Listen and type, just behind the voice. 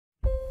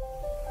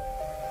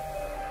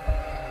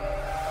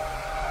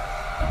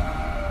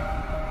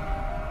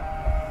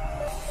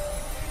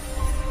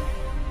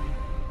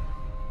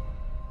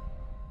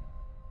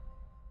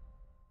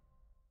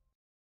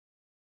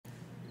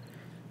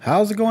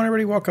How's it going,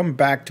 everybody? Welcome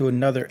back to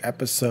another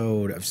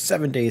episode of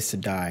 7 Days to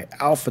Die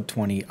Alpha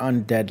 20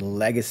 Undead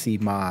Legacy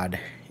mod.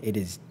 It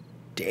is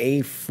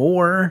day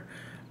 4.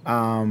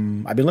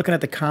 I've been looking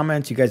at the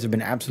comments. You guys have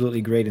been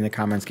absolutely great in the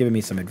comments, giving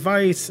me some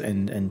advice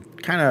and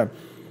kind of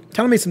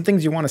telling me some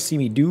things you want to see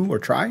me do or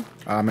try.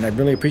 And I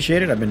really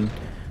appreciate it. I've been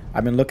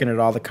looking at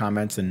all the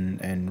comments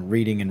and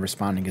reading and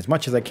responding as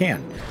much as I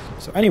can.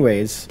 So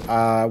anyways,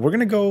 we're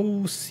gonna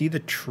go see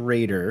the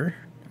trader.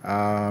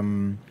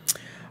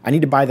 I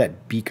need to buy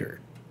that beaker.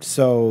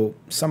 So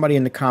somebody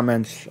in the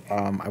comments,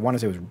 I want to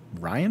say it was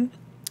Ryan,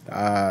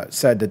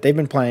 said that they've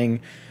been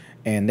playing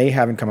and they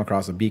haven't come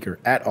across a beaker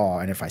at all.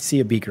 And if I see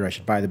a beaker, I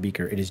should buy the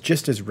beaker. It is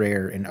just as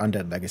rare in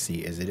Undead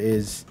Legacy as it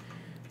is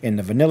in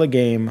the vanilla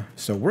game.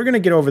 So we're going to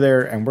get over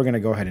there and we're going to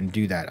go ahead and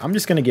do that. I'm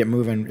just going to get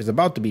moving. It's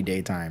about to be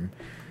daytime.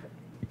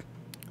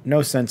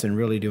 No sense in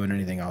really doing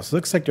anything else.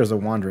 Looks like there's a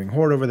wandering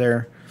horde over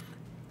there.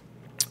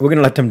 We're going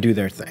to let them do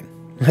their thing.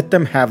 Let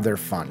them have their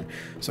fun.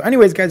 So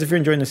anyways, guys, if you're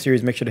enjoying the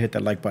series, make sure to hit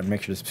that like button.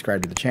 Make sure to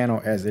subscribe to the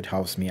channel as it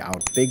helps me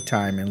out big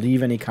time. And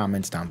leave any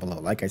comments down below.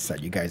 Like I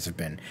said, you guys have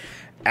been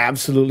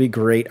absolutely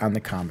great on the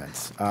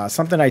comments.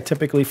 Something I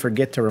typically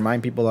forget to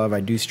remind people of, I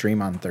do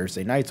stream on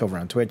Thursday nights over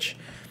on Twitch.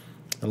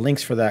 The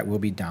links for that will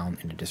be down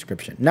in the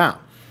description. Now,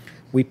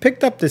 we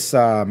picked up this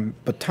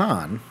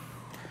baton.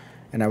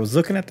 And I was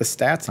looking at the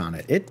stats on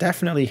it. It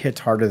definitely hits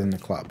harder than the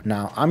club.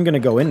 Now, I'm going to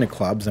go into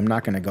clubs. I'm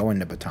not going to go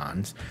into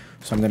batons.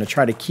 So I'm going to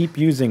try to keep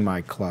using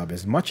my club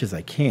as much as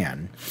I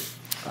can.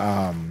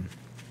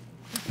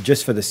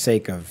 Just for the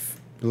sake of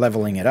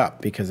leveling it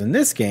up. Because in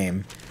this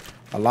game,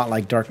 a lot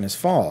like Darkness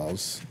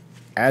Falls,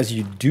 as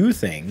you do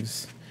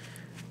things,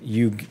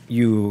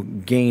 you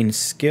gain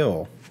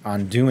skill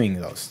on doing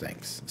those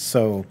things.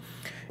 So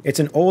it's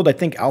an old, I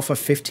think, Alpha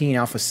 15,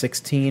 Alpha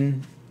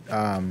 16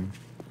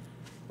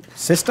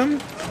 system,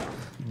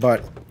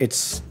 but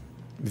it's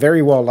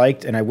very well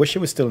liked, and I wish it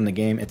was still in the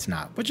game. It's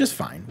not, which is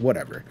fine.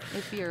 Whatever.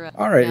 If you're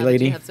all right,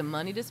 lady. You have some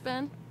money to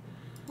spend.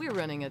 We're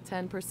running a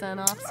 10%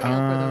 off sale for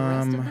the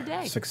rest of the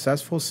day.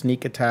 Successful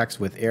sneak attacks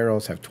with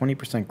arrows have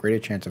 20% greater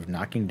chance of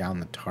knocking down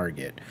the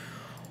target,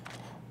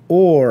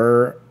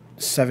 or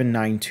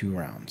 792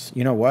 rounds.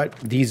 You know what?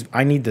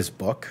 I need this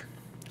book.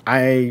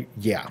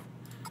 Yeah,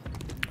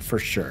 for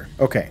sure.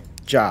 Okay,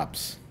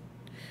 jobs.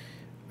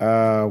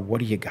 What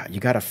do you got? You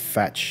got to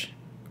fetch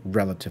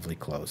relatively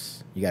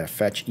close. You got to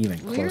fetch even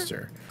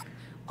closer.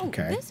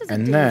 Okay.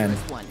 And then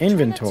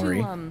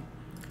inventory.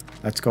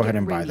 Let's go ahead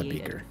and buy the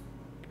beaker.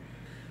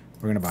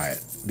 We're going to buy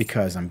it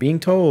because I'm being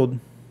told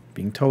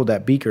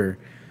that beaker's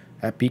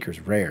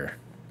rare.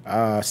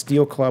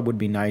 Steel club would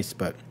be nice,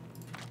 but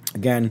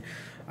again,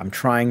 I'm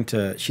trying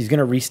to, she's going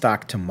to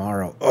restock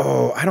tomorrow.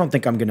 Oh, I don't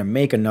think I'm going to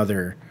make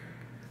another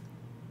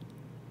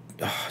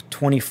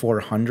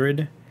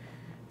 2,400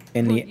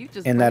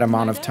 in that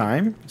amount of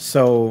time.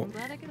 So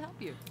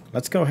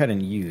let's go ahead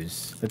and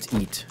let's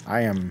eat.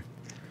 I am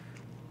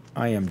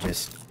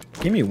just,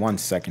 give me 1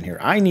 second here.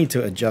 I need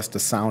to adjust the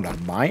sound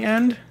on my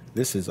end.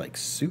 This is like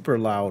super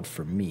loud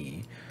for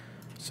me.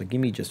 So give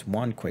me just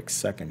 1 quick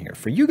second here.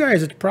 For you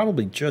guys, it's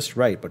probably just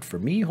right, but for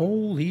me,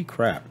 holy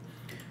crap.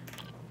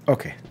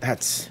 Okay,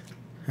 that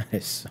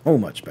is so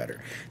much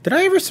better. Did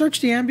I ever search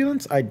the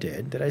ambulance? I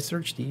did. Did I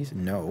search these?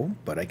 No,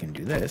 but I can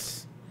do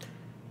this.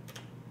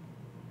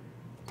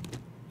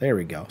 There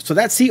we go. So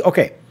that's,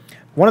 okay.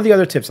 One of the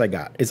other tips I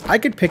got is I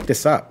could pick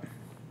this up.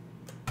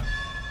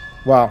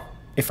 Well,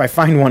 if I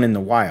find one in the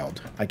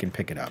wild, I can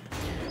pick it up.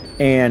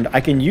 And I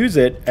can use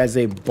it as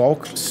a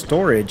bulk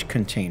storage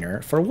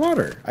container for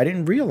water. I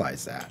didn't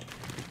realize that.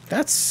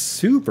 That's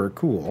super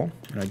cool.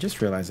 And I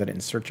just realized I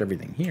didn't search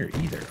everything here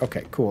either.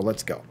 Okay, cool.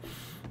 Let's go.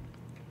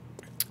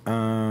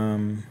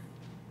 Empty,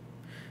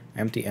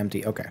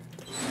 empty. Okay.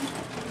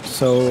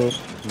 So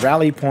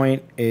rally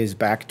point is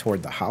back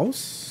toward the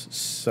house.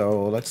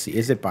 So let's see.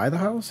 Is it by the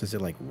house? Is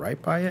it like right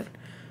by it?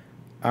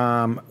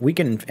 We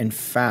can, in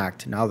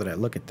fact, now that I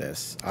look at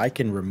this, I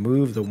can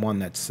remove the one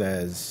that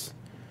says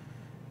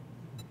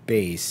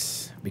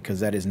base because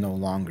that is no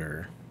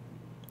longer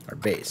our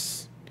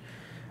base.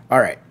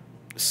 All right.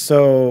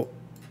 So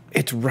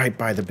it's right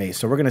by the base.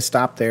 So we're going to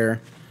stop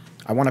there.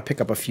 I want to pick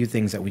up a few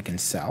things that we can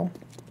sell.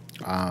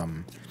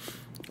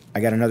 I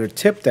got another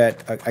tip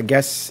that I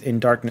guess in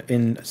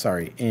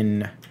Undead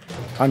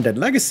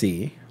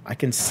Legacy, I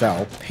can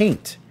sell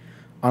paint,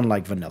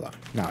 unlike vanilla.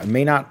 Now it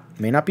may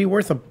not be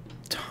worth a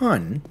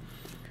ton,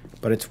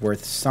 but it's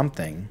worth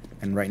something.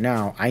 And right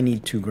now I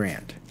need $2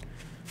 grand,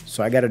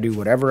 so I got to do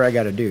whatever I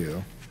got to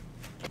do.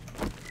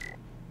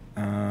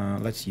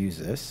 Let's use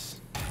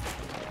this.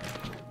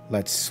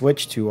 Let's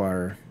switch to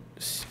our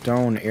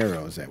stone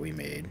arrows that we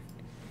made,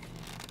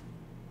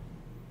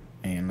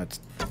 and let's.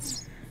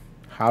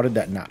 How did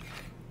that not?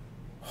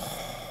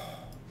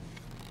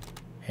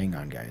 Hang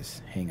on,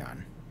 guys. Hang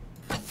on.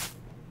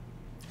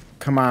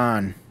 Come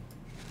on.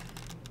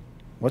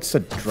 What's the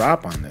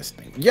drop on this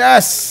thing?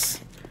 Yes!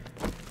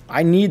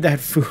 I need that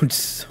food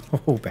so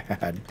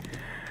bad.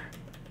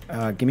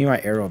 Give me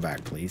my arrow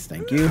back, please.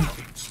 Thank you.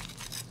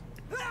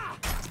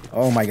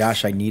 Oh my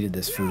gosh, I needed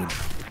this food.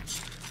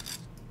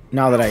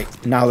 Now that I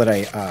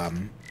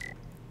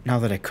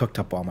cooked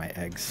up all my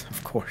eggs,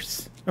 of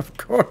course. Of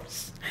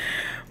course.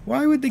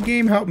 Why would the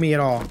game help me at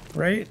all,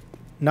 right?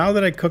 Now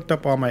that I cooked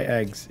up all my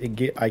eggs,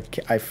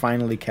 I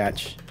finally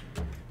catch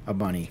a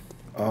bunny.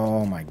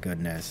 Oh my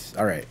goodness.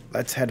 All right,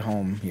 let's head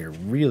home here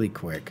really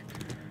quick.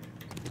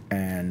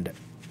 And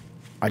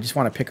I just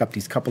want to pick up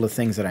these couple of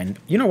things that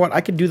you know what?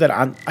 I could do that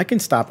I can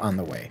stop on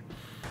the way.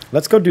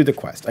 Let's go do the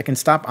quest. I can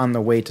stop on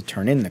the way to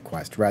turn in the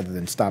quest rather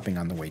than stopping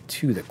on the way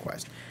to the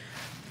quest.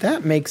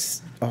 That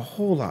makes a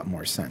whole lot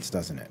more sense,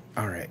 doesn't it?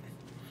 All right.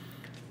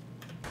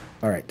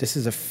 All right, this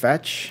is a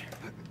fetch.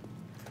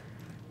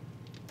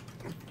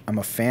 I'm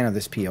a fan of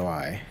this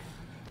POI.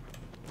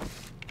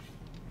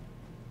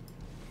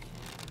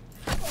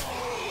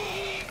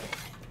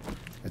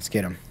 Let's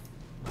get him.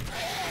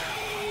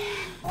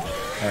 All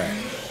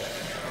right.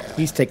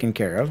 He's taken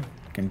care of.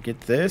 Can get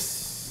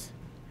this.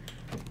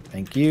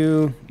 Thank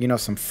you. You know,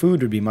 some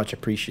food would be much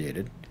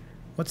appreciated.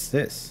 What's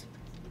this?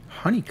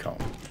 Honeycomb.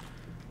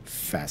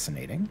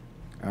 Fascinating.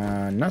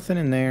 Nothing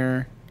in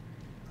there.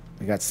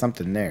 We got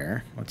something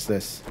there. What's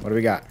this? What do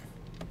we got?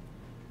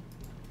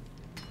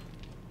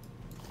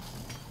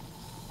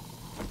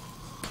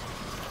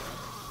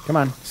 Come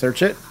on,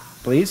 search it,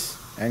 please.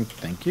 And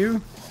thank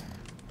you.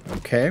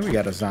 Okay, we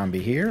got a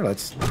zombie here.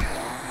 Let's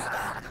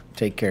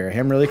take care of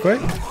him really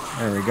quick.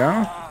 There we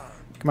go.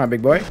 Come on,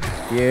 big boy.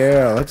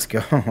 Yeah, let's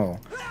go.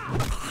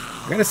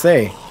 I gotta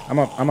say,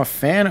 I'm a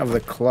fan of the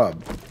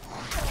club.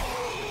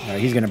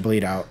 He's gonna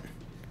bleed out.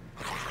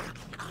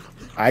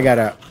 I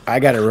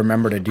gotta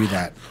remember to do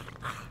that.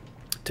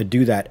 To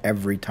do that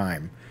every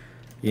time.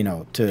 You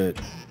know, to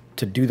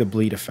do the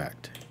bleed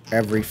effect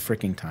every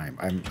freaking time.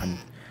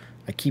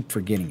 I keep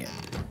forgetting it.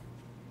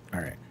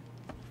 All right.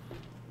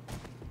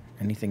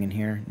 Anything in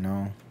here?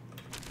 No.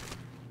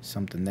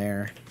 Something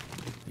there.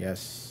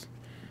 Yes.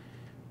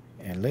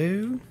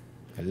 Hello?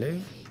 Hello?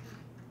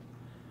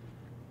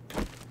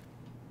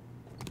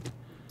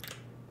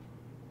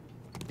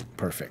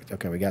 Perfect.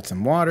 Okay, we got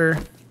some water.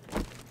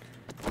 All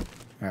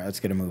right, let's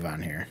get a move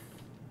on here.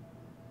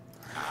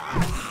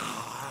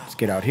 Let's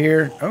get out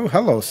here. Oh,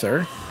 hello,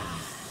 sir.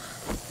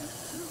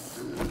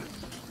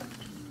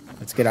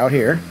 Let's get out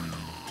here.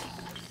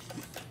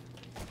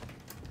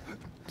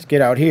 Let's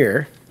get out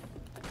here.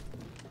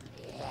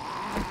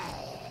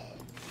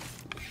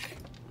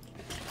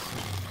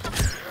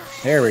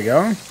 There we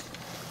go.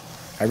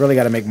 I really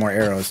got to make more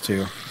arrows,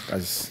 too.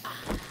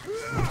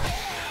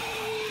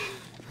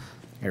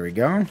 There we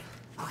go.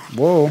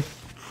 Whoa.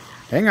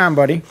 Hang on,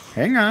 buddy.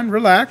 Hang on.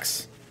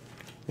 Relax.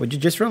 Would you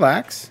just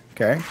relax?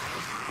 Okay.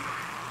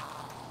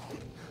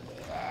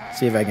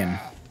 See if I can...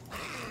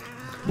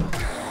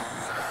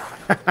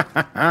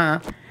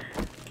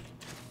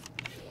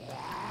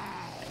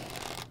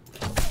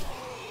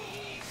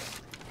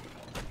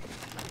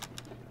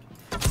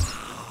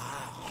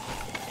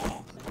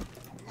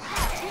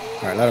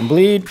 Alright, let him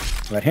bleed.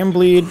 Let him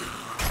bleed.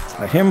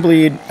 Let him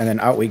bleed. And then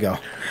out we go.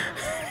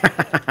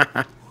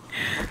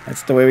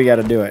 That's the way we got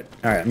to do it.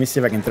 Alright, let me see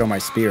if I can throw my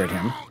spear at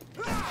him.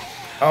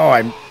 Oh,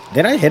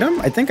 did I hit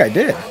him? I think I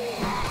did.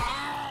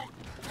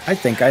 I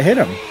think I hit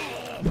him.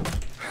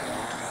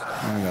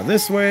 I'm going to go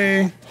this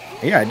way.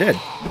 Yeah, I did.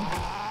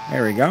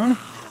 There we go.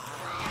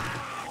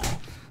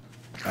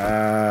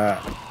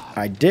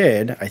 I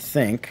did, I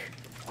think.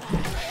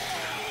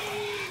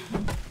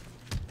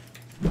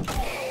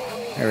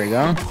 There we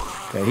go.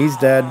 Okay, he's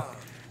dead.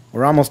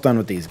 We're almost done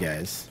with these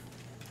guys.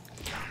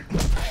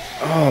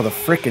 Oh, the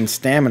frickin'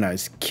 stamina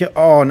is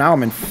oh, now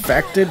I'm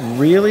infected?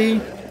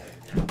 Really?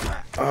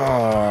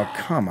 Oh,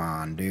 come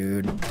on,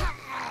 dude.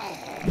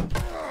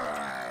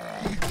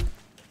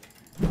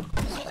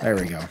 There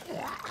we go.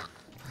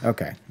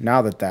 Okay,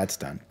 now that that's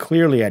done.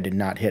 Clearly I did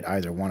not hit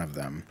either one of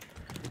them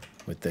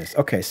with this.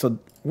 Okay, so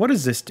what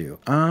does this do?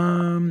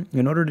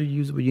 In order to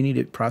use it, you need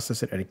to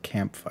process it at a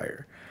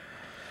campfire.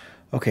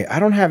 Okay, I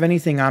don't have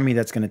anything on me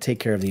that's going to take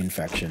care of the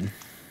infection.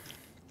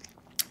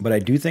 But I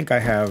do think I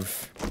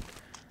have...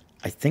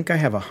 I think I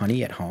have a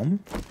honey at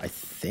home. I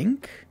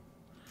think.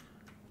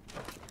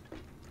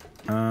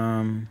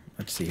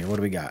 Let's see here. What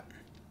do we got?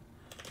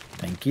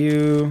 Thank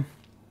you.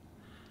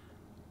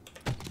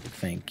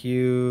 Thank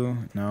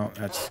you. No,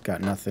 that's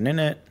got nothing in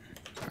it.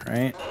 All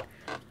right.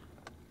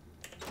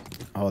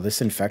 Oh, this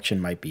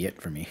infection might be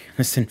it for me.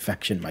 This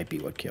infection might be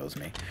what kills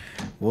me.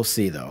 We'll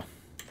see, though.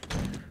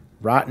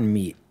 Rotten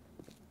meat.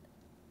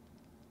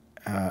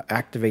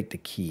 Activate the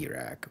key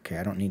rack. Okay,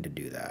 I don't need to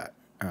do that.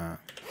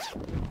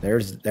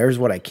 There's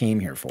what I came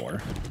here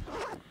for.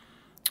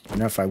 You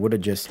know, if I would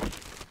have just...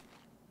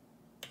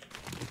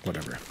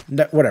 Whatever.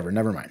 Whatever,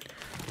 never mind.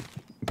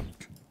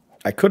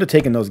 I could have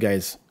taken those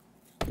guys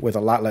with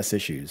a lot less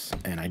issues,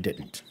 and I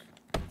didn't.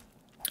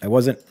 I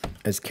wasn't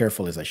as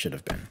careful as I should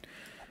have been.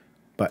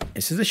 But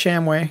this is a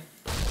Shamway.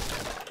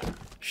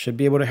 Should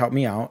be able to help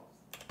me out.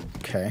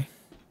 Okay.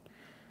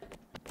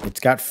 It's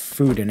got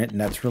food in it,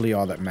 and that's really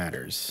all that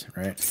matters,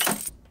 right?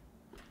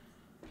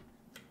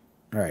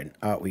 All right,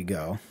 out we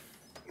go.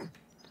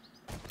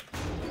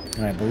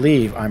 And I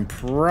believe I'm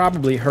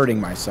probably hurting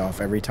myself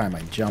every time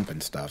I jump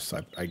and stuff.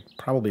 So I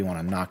probably want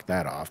to knock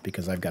that off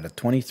because I've got a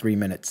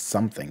 23-minute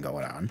something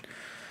going on.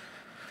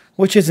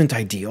 Which isn't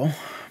ideal,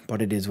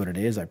 but it is what it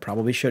is. I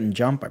probably shouldn't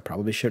jump. I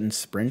probably shouldn't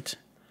sprint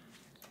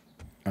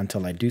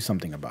until I do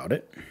something about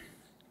it.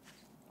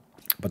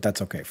 But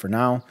that's okay. For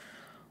now,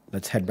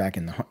 let's head back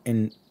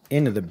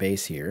into the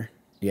base here.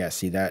 Yeah,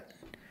 see that?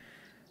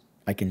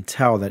 I can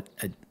tell that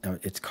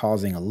it's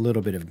causing a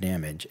little bit of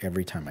damage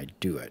every time I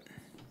do it.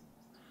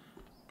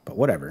 But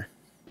whatever.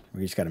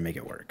 We just got to make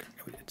it work.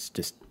 It's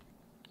just,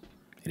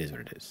 it is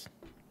what it is.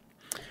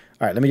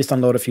 All right, let me just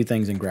unload a few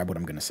things and grab what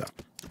I'm going to sell.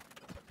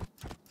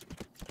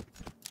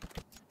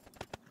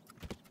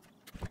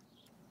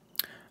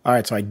 All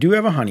right, so I do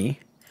have a honey.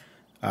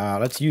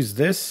 Let's use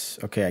this.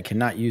 Okay, I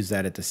cannot use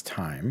that at this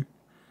time.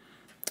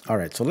 All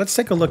right, so let's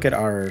take a look at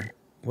our,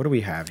 what do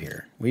we have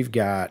here? We've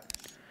got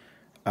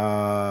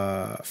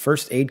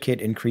first aid kit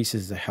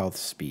increases the health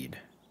speed.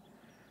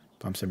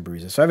 Bumps and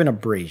bruises. So I have an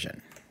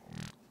abrasion.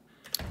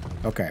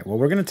 Okay, well,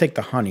 we're going to take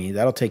the honey.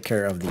 That'll take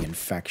care of the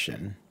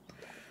infection.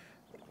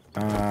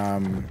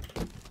 I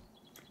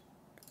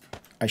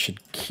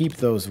should keep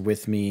those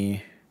with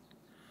me.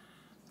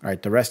 All right,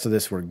 the rest of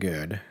this we're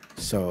good.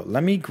 So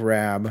let me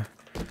grab,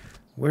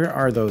 where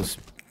are those?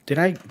 Did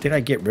I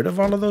get rid of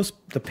all of those,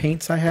 the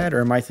paints I had,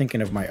 or am I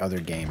thinking of my other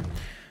game?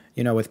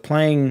 You know, with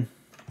playing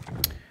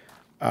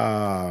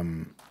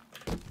vanilla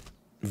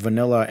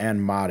and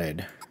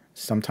modded,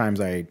 sometimes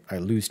I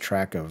lose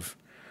track of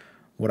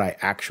what I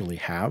actually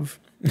have.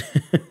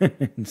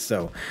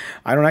 So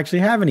I don't actually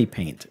have any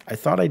paint. I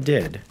thought I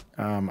did.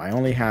 I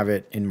only have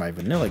it in my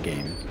vanilla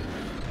game,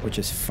 which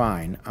is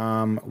fine.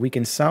 We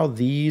can sell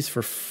these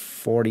for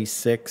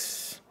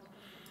 46.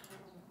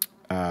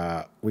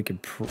 We could,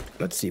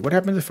 let's see, what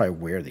happens if I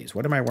wear these?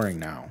 What am I wearing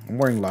now? I'm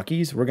wearing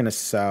Luckies. We're going to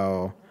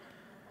sell,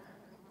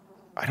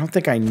 I don't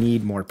think I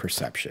need more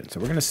perception. So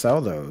we're going to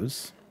sell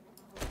those.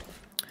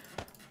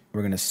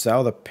 We're going to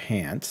sell the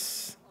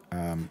pants.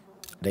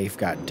 They've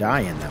got dye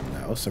in them,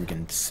 though, so we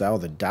can sell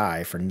the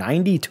dye for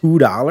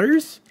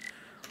 $92?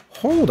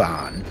 Hold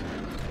on.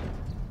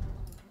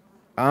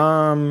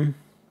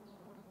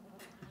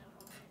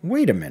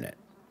 Wait a minute.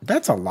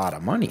 That's a lot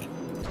of money.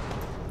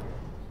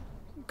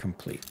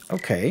 Complete.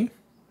 Okay.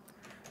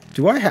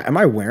 Am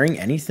I wearing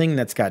anything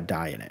that's got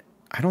dye in it?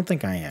 I don't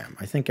think I am.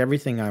 I think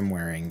everything I'm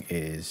wearing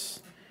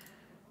is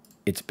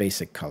its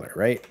basic color,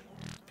 right?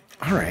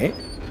 All right.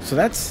 So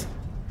that's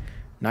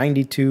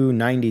 $92,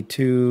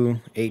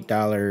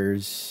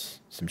 $8,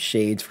 some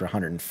shades for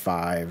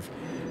 $105.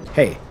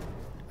 Hey,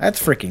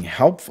 that's freaking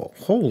helpful.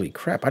 Holy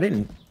crap. I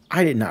did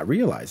not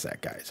realize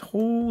that, guys.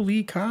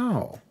 Holy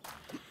cow.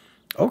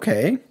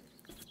 Okay.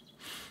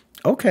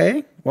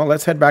 Okay. Well,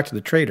 let's head back to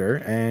the trader,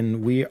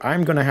 and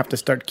I'm going to have to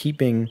start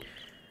keeping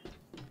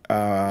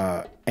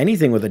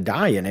anything with a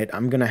dye in it.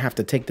 I'm going to have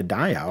to take the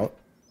dye out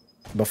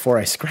before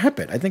I scrap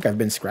it. I think I've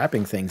been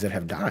scrapping things that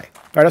have dye.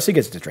 All right, I'll see you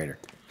guys at the trader.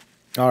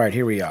 All right,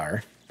 here we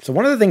are. So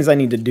one of the things I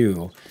need to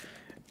do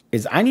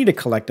is I need to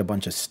collect a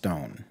bunch of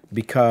stone,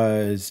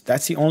 because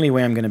that's the only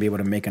way I'm going to be able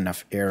to make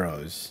enough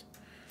arrows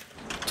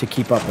to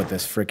keep up with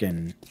this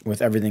freaking,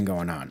 with everything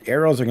going on.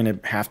 Arrows are going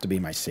to have to be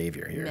my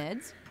savior here.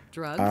 Meds,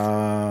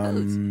 drugs,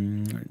 booze.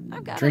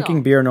 I've got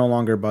Drinking beer no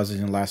longer buzzes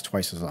and lasts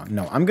twice as long.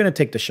 No, I'm going to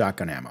take the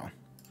shotgun ammo.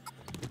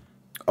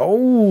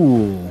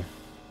 Oh.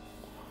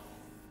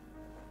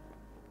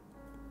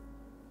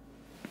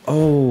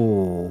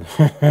 Oh.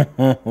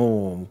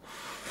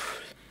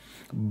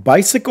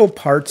 Bicycle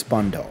parts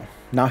bundle.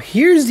 Now,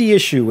 here's the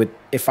issue with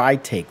if I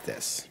take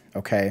this,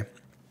 okay?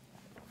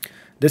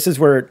 This is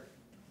where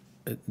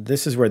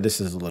this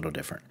is a little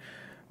different.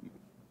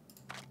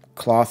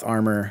 Cloth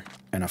armor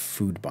and a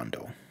food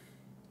bundle.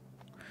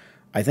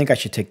 I think I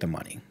should take the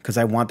money because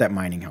I want that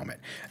mining helmet.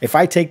 If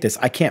I take this,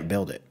 I can't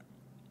build it.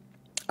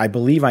 I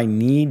believe I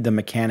need the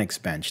mechanics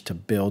bench to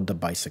build the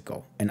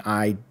bicycle, and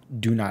I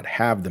do not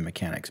have the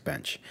mechanics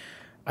bench.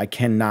 I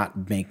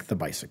cannot make the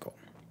bicycle.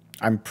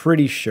 I'm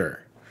pretty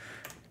sure.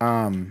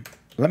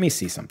 Let me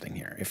see something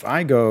here. If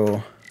I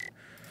go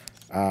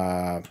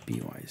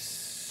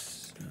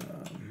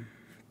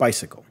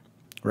bicycle,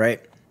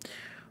 right?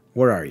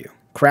 Where are you?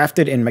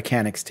 Crafted in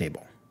mechanics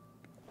table.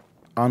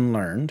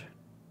 Unlearned.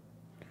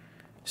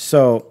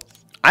 So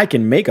I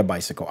can make a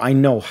bicycle. I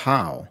know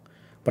how,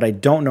 but I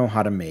don't know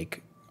how to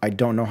make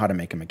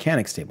a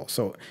mechanics table.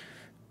 So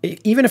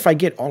even if I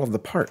get all of the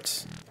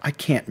parts, I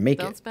can't make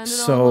it. Don't spend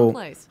it all in one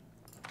place.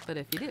 But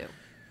if you do,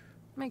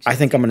 make sure I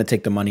think I'm going to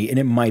take the money, and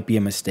it might be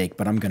a mistake,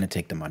 but I'm going to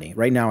take the money.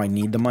 Right now I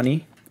need the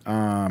money.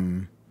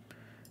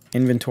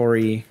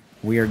 Inventory,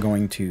 we are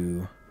going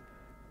to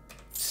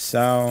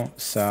sell,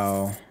 and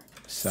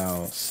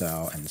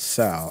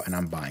sell, and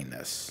I'm buying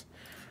this.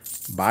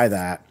 Buy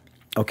that.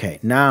 Okay,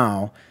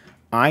 now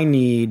I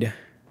need...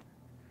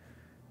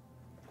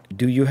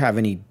 Do you have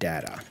any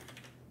data?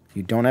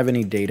 You don't have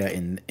any data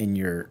in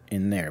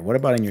there. What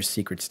about in your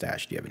secret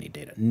stash? Do you have any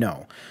data?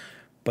 No.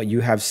 But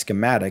you have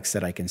schematics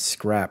that I can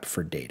scrap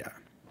for data.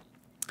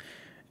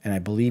 And I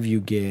believe you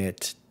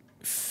get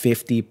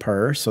 50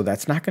 per, so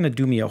that's not going to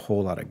do me a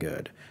whole lot of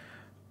good.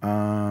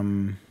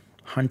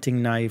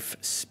 Hunting knife,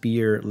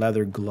 spear,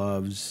 leather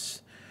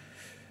gloves.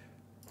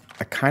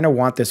 I kind of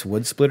want this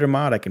wood splitter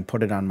mod. I can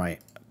put it on my...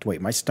 Wait,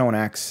 my stone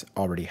axe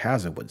already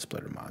has a wood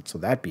splitter mod, so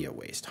that'd be a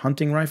waste.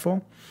 Hunting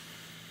rifle.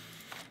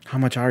 How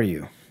much are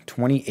you?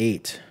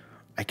 28.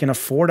 I can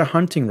afford a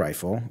hunting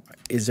rifle.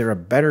 Is there a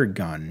better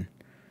gun?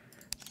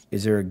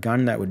 Is there a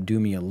gun that would do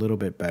me a little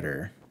bit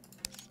better?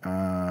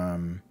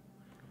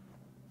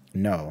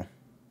 No.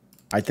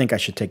 I think I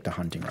should take the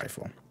hunting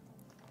rifle.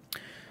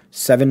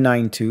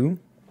 792.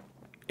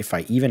 If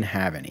I even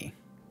have any.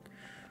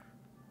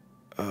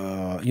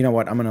 You know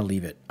what? I'm going to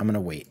leave it. I'm going to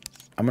wait.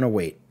 I'm going to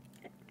wait.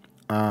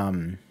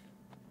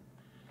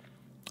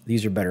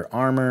 These are better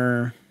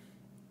armor.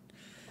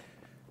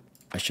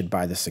 I should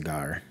buy the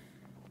cigar.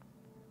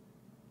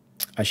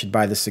 I should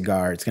buy the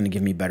cigar. It's going to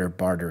give me better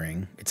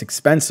bartering. It's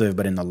expensive,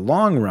 but in the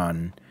long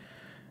run,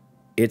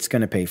 it's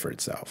going to pay for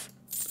itself.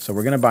 So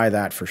we're going to buy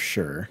that for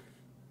sure.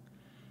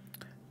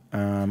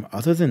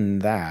 Other than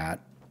that,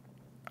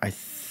 I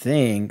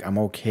think I'm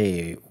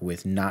okay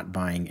with not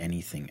buying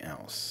anything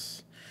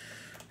else.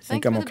 I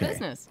think I'm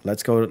okay.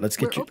 Let's go. Let's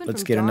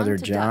get another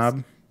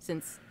job.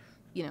 Since,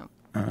 you know,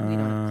 we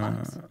don't have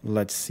clocks.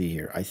 Let's see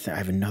here. I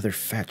have another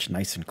fetch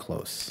nice and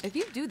close. If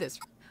you do this,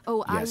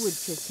 oh, yes. I would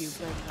kiss you.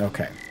 But,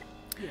 okay.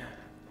 Yeah.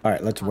 All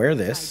right. Let's wear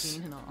this.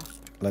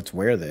 Let's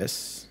wear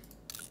this.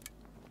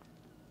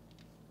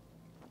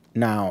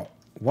 Now,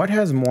 what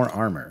has more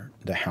armor?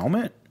 The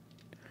helmet?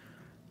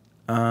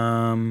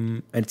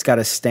 It's got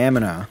a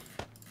stamina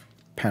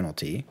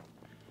penalty.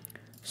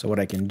 So what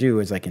I can do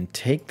is I can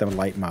take the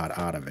light mod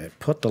out of it,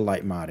 put the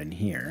light mod in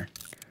here,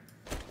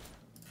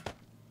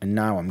 and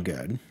now I'm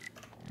good.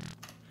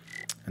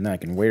 And then I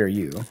can wear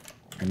you,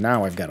 and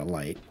now I've got a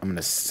light. I'm going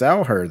to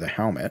sell her the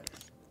helmet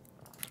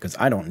because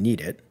I don't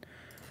need it.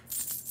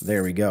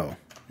 There we go.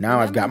 Now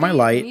I've got my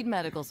light. Need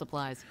medical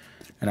supplies.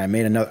 And I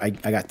made another. I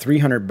got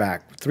 300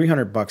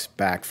 bucks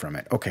back from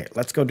it. Okay,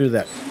 let's go do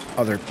that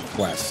other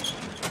quest.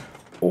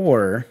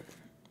 Or,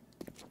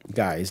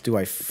 guys, do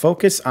I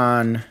focus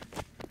on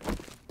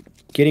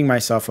getting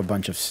myself a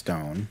bunch of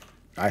stone?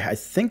 I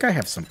think I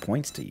have some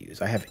points to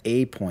use. I have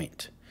a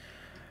point.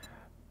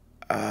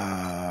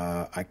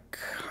 I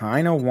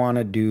kind of want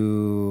to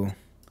do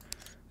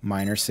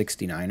Miner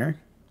 69er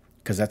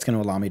because that's going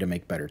to allow me to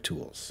make better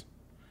tools.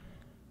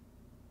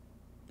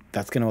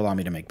 That's going to allow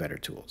me to make better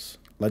tools.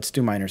 Let's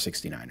do Miner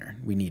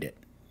 69er. We need it.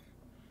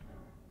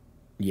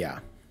 Yeah.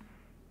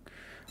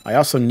 I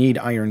also need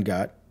Iron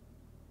Gut.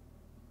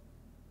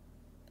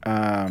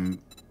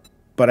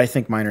 But I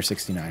think Miner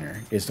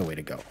 69er is the way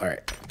to go. All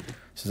right.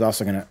 This is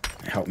also going to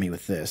help me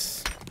with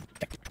this.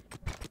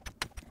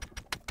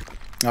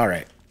 All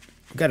right.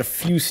 We've got a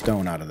few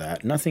stone out of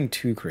that. Nothing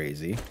too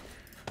crazy.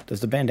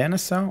 Does the bandana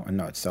sell?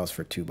 No, it sells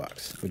for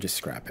 $2. We'll just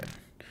scrap it.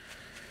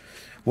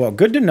 Well,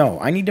 good to know.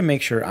 I need to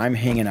make sure I'm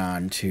hanging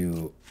on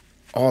to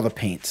all the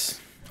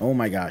paints. Oh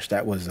my gosh,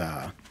 that was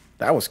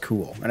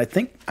cool. And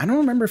I don't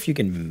remember if you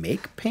can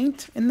make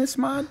paint in this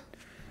mod.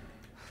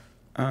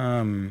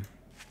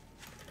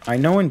 I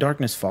know in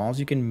Darkness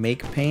Falls you can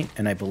make paint,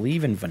 and I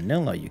believe in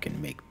vanilla you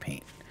can make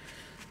paint.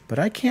 But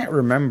I can't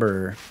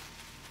remember.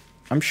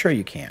 I'm sure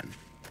you can.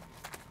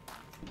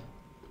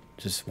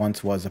 Just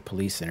once was a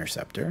police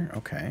interceptor.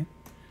 Okay.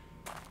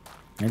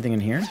 Anything in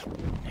here?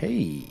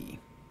 Hey.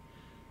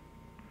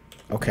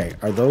 Okay,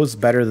 are those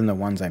better than the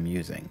ones I'm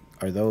using?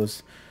 Are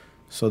those...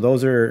 So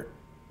those are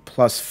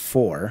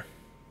 +4.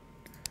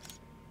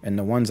 And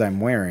the ones I'm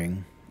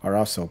wearing are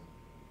also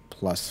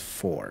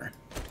 +4,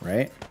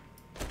 right?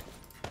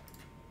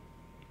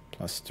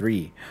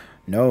 +3.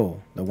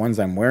 No, the ones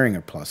I'm wearing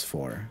are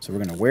 +4. So we're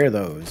going to wear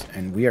those,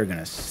 and we are going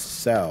to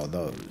sell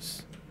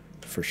those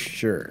for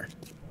sure.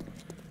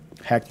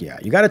 Heck yeah.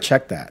 You got to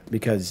check that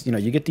because, you know,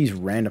 you get these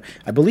random...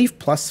 I believe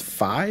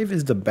 +5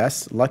 is the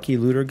best lucky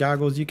looter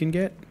goggles you can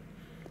get.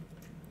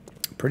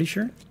 Pretty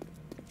sure.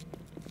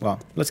 Well,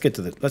 let's get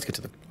to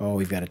the... Oh,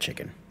 we've got a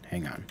chicken.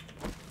 Hang on.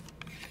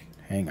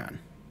 Hang on.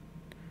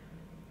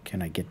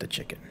 Can I get the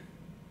chicken?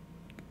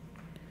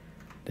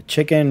 The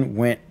chicken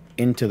went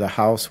into the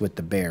house with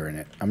the bear in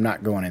it. I'm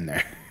not going in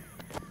there.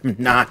 I'm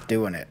not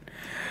doing it.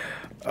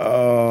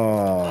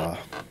 Oh.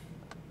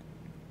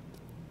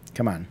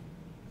 Come on.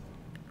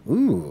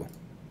 Ooh.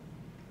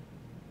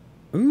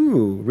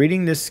 Ooh.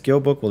 Reading this skill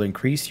book will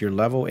increase your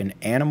level in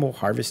animal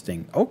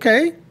harvesting.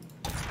 Okay.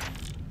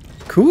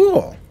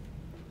 Cool.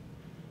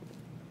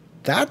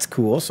 That's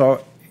cool.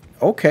 So,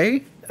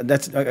 okay.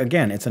 That's,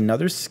 again, it's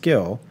another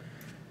skill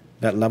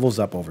that levels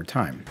up over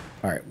time.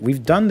 All right.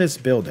 We've done this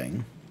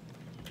building.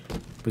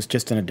 It was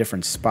just in a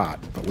different spot,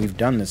 but we've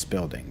done this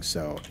building.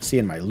 So,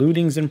 seeing my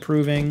looting's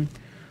improving.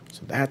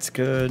 So, that's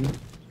good.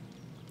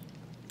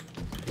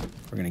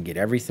 We're going to get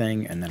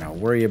everything, and then I'll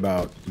worry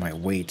about my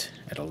weight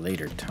at a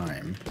later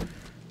time.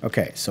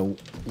 Okay, so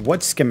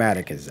what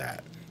schematic is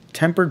that?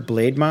 Tempered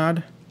blade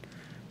mod.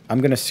 I'm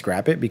going to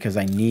scrap it because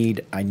I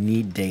need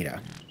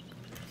data.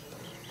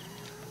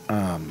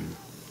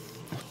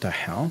 What the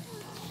hell?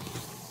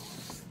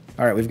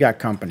 All right, we've got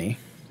company.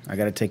 I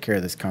got to take care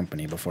of this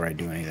company before I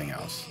do anything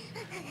else.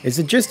 Is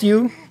it just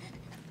you?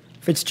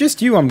 If it's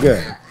just you, I'm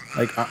good.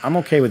 Like, I'm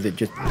okay with it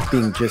just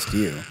being just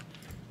you.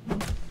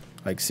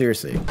 Like,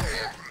 seriously.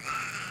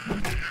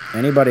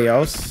 Anybody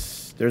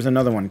else? There's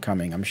another one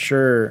coming. I'm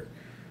sure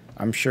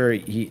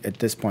he, at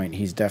this point,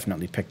 he's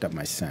definitely picked up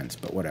my sense,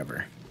 but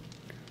whatever.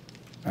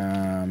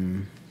 Let's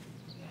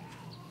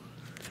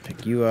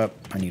pick you up.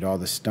 I need all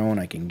the stone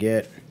I can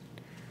get.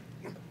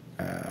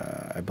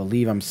 I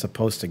believe I'm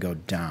supposed to go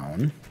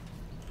down.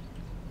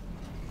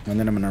 And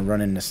then I'm going to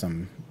run into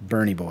some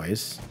Bernie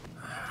boys.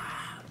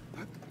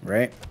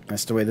 Right?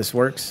 That's the way this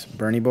works.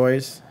 Bernie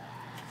boys.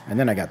 And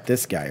then I got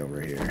this guy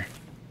over here.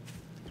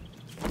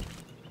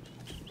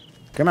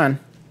 Come on.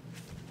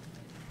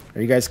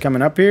 Are you guys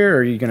coming up here, or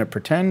are you going to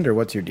pretend, or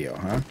what's your deal,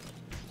 huh?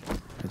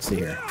 Let's see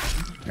here.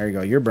 There you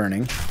go. You're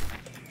burning.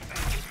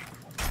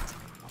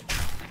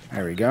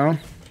 There we go.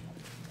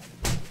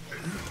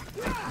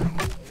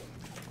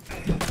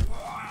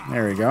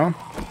 There we go. And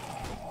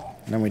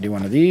then we do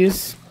one of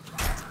these.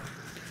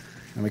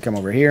 And we come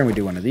over here and we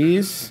do one of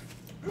these.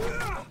 And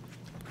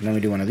then we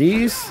do one of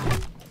these.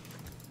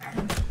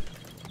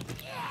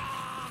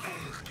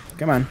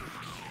 Come on.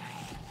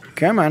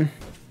 Come on.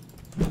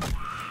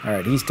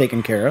 Alright, he's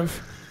taken care of.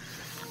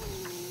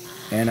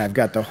 And I've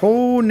got the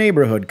whole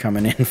neighborhood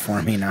coming in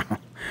for me now.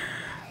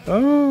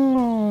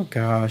 Oh,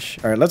 gosh.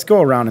 Alright, let's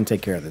go around and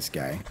take care of this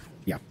guy.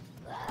 Yeah.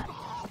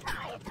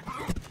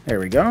 There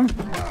we go.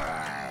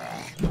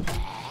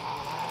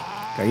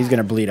 Okay, he's going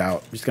to bleed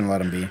out. Just going to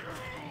let him be.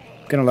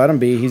 Going to let him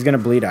be. He's going to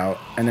bleed out.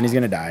 And then he's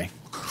going to die.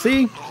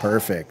 See?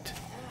 Perfect.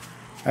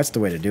 That's the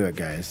way to do it,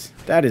 guys.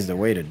 That is the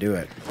way to do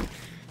it.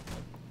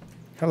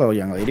 Hello,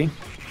 young lady.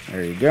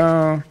 There you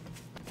go.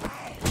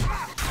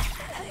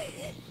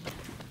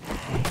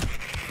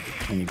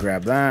 And you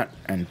grab that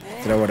and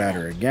throw it at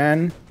her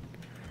again.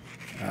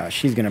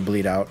 She's going to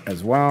bleed out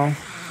as well.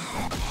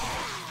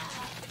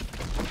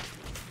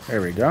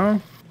 There we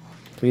go.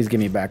 Please give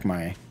me back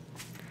my...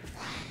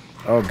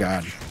 Oh,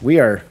 God. We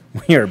are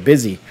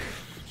busy.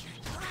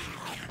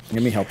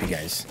 Let me help you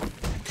guys.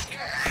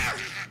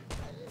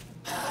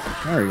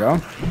 There we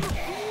go.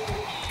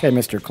 Okay,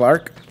 Mr.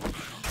 Clark.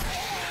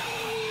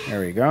 There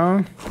we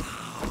go.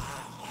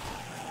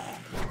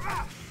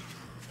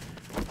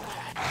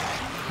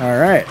 All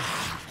right.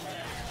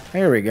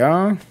 There we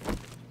go.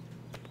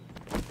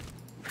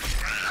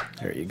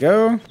 There you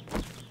go.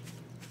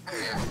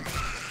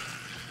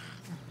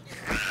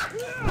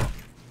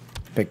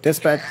 Pick this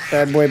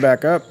bad boy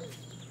back up.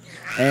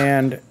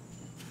 And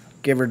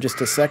give her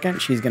just a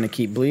second. She's going to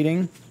keep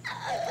bleeding.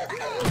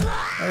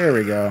 There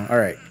we go. All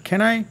right.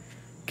 Can I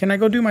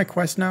go do my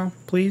quest now,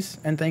 please?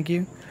 And thank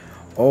you.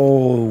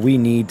 Oh, we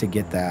need to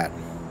get that.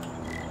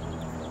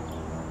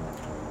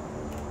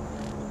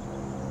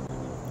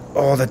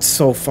 Oh, that's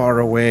so far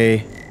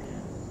away.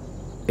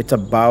 It's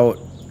about,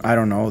 I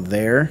don't know,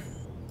 there.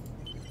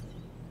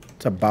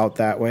 It's about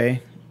that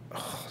way.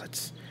 Oh,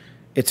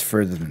 it's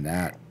further than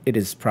that. It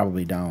is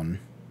probably down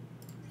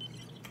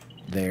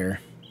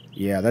there.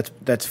 Yeah,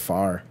 that's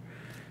far.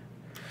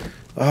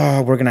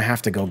 Oh, we're gonna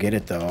have to go get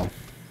it though.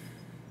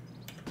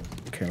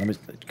 Okay,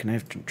 can I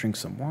drink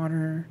some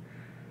water?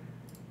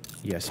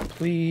 Yes,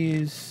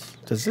 please.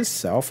 Does this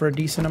sell for a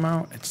decent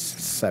amount? It's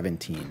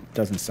 17. It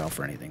doesn't sell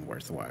for anything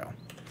worthwhile.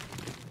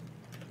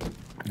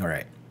 All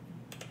right.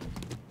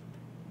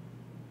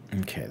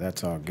 Okay,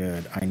 that's all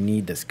good. I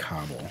need this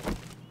cobble.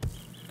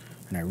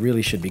 And I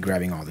really should be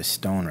grabbing all this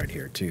stone right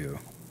here, too.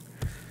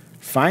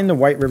 Find the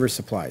White River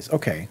supplies.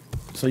 Okay,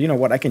 so you know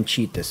what? I can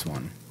cheat this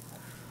one.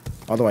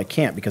 Although I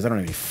can't because I don't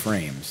have any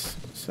frames.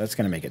 So that's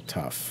going to make it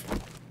tough.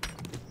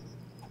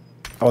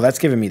 Oh, that's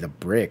giving me the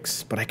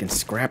bricks. But I can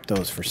scrap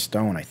those for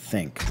stone, I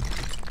think.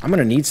 I'm going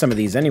to need some of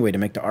these anyway to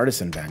make the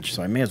artisan bench.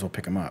 So I may as well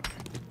pick them up.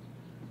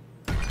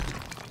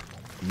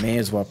 May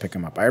as well pick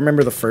them up. I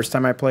remember the first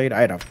time I played,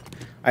 I had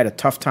a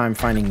tough time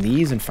finding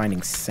these and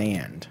finding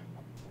sand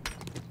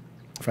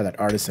for that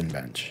artisan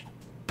bench.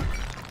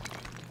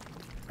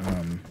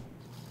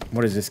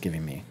 What is this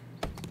giving me?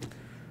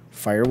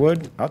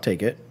 Firewood? I'll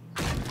take it.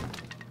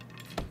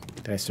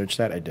 Did I search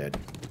that? I did.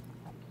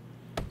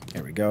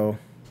 There we go.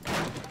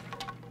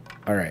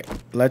 All right.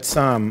 Let's,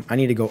 I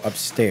need to go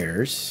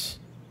upstairs.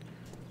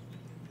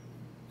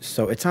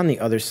 So it's on the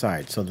other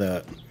side. So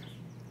the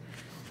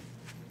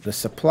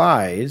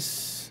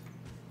supplies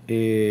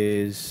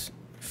is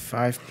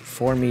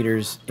 4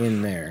 meters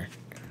in there.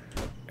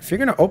 If you're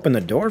going to open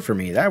the door for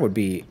me, that would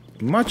be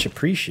much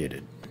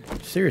appreciated.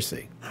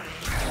 Seriously.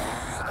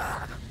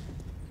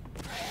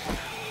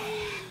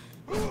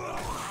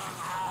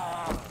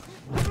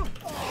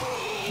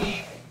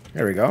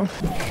 There we go.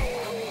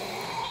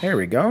 There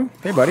we go.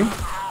 Hey, buddy.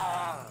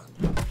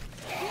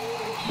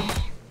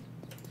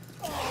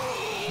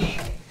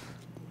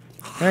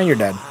 And you're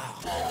dead.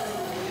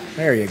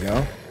 There you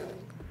go.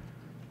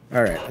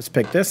 All right, let's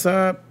pick this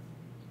up.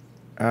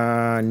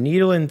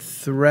 Needle and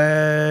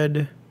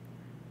thread.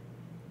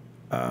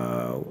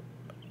 How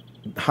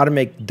to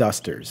make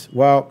dusters.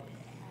 Well,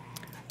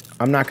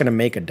 I'm not going to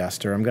make a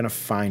duster. I'm going to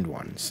find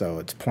one, so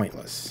it's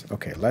pointless.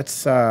 Okay,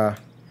 let's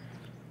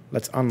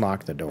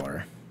unlock the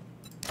door.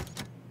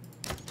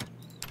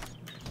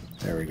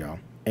 There we go.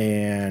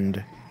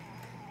 And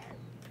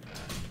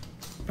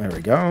there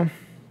we go.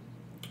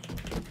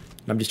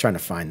 I'm just trying to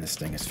find this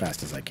thing as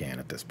fast as I can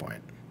at this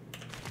point.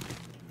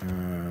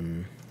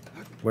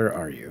 Where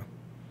are you?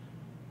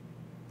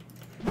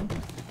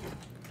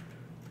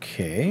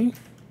 Okay.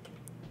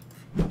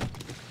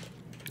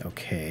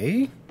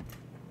 Okay.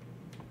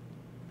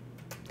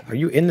 Are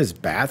you in this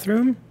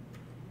bathroom?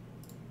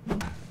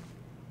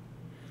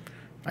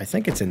 I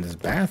think it's in this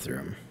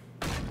bathroom.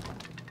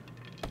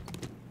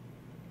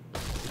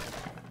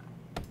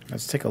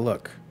 Let's take a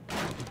look.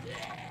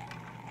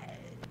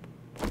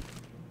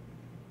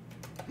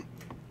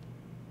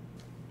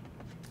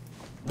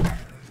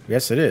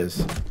 Yes, it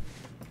is.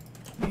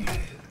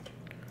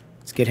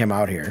 Let's get him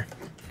out here.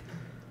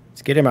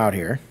 Let's get him out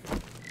here.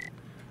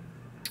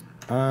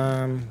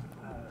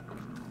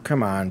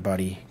 Come on,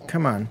 buddy.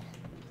 Come on.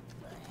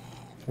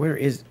 Where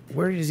is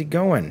he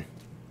going?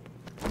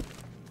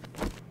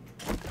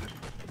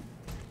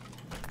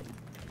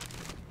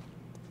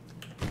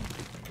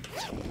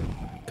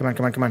 Come on,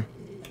 come on, come on.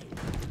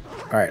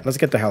 All right, let's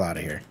get the hell out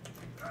of here.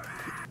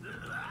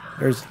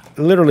 There's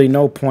literally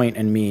no point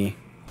in me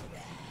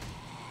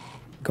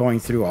going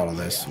through all of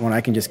this when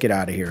I can just get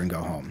out of here and go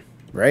home,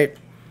 right?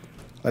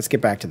 Let's get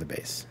back to the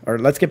base. Or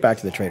let's get back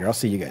to the trader. I'll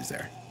see you guys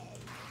there.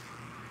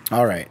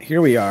 All right,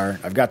 here we are.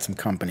 I've got some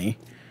company,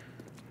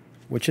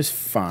 which is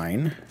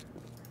fine.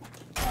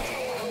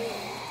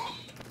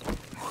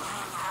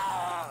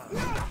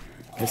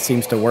 It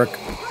seems to work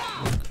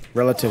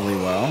relatively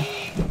well.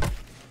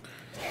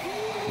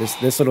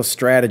 This little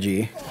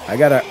strategy. I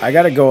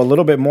gotta go a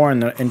little bit more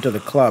into the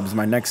clubs.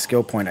 My next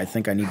skill point, I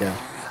think I need to.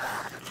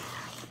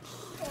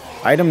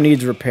 Item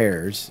needs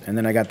repairs, and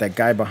then I got that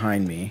guy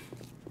behind me.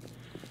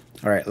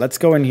 All right, let's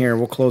go in here.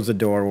 We'll close the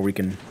door where we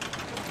can.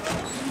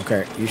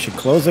 Okay, you should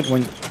close it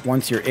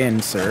once you're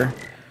in, sir.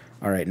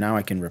 All right, now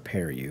I can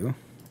repair you.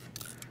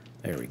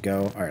 There we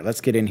go. All right,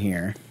 let's get in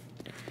here.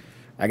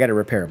 I got to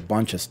repair a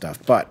bunch of stuff,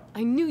 but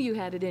I knew you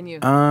had it in you.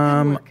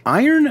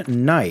 Iron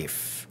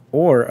knife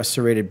or a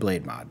serrated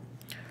blade mod.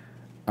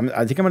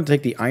 I think I'm going to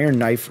take the iron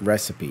knife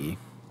recipe.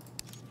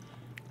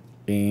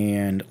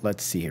 And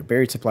let's see here.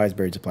 Buried supplies,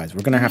 buried supplies.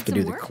 We're going to have to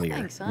do the clear.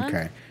 Thanks,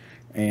 okay.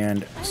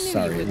 And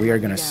sorry, we are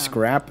going to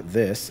scrap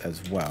this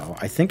as well.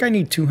 I think I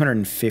need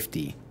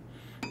 250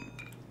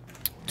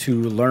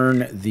 to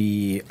learn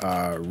the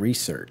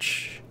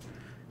research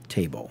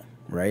table,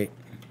 right?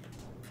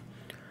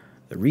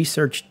 The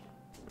research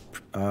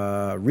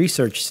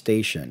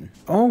station.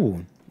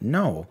 Oh,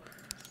 no.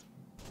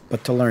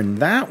 But to learn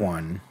that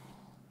one,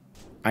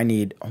 I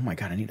need, oh my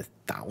god, I need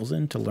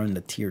 1,000 to learn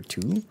the tier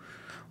 2?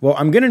 Well,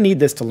 I'm going to need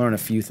this to learn a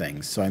few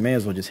things, so I may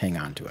as well just hang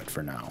on to it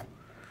for now.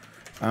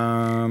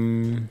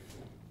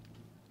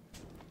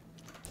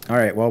 All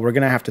right, well, we're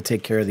going to have to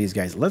take care of these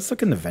guys. Let's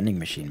look in the vending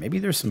machine. Maybe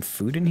there's some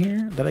food in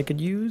here that I could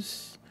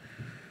use.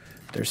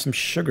 There's some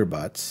sugar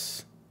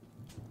butts.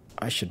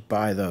 I should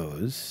buy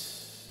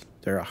those.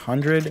 They're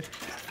 100.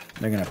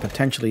 They're going to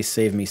potentially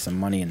save me some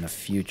money in the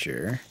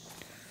future.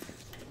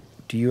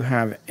 Do you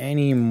have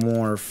any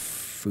more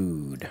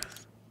food?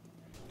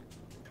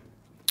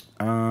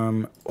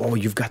 Oh,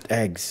 you've got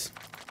eggs.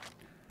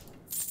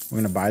 We're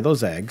going to buy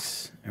those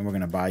eggs. And we're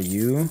going to buy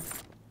you,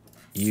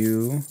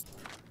 you,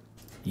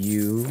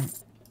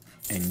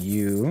 and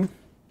you. I'm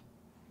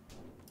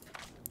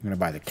going to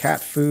buy the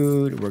cat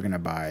food. We're going to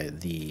buy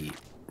the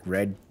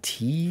red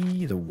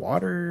tea, the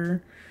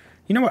water.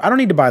 You know what? I don't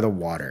need to buy the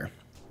water.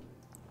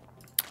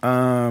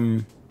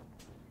 But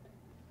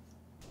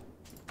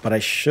I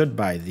should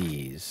buy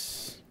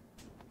these.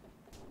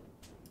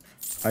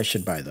 I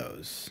should buy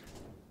those.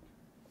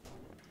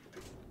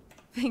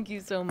 Thank you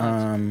so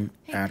much.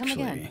 Hey,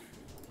 actually,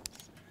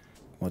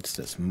 what's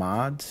this?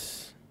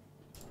 Mods?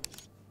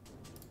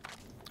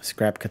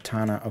 Scrap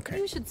katana. Okay.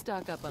 You should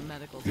stock up on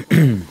medical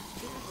supplies.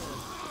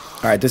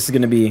 All right, this is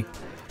going to be...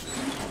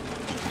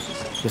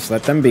 Just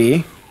let them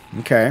be.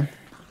 Okay.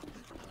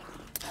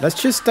 Let's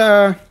just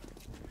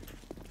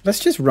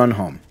run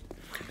home.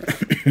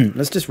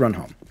 Let's just run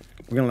home.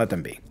 We're going to let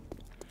them be.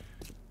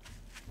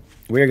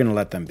 We're going to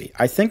let them be.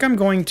 I think I'm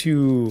going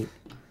to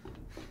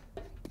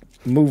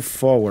move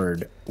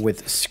forward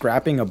with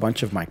scrapping a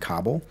bunch of my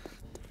cobble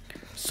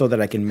so that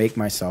I can make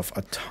myself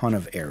a ton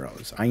of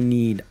arrows. I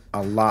need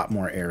a lot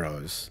more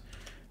arrows.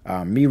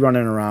 Me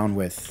running around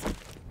with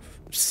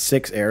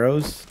 6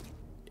 arrows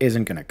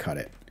isn't going to cut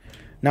it.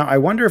 Now, I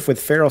wonder if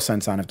with Feral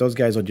Sense on, if those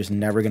guys are just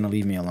never going to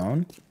leave me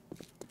alone.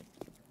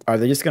 Are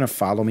they just going to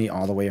follow me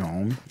all the way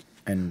home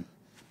and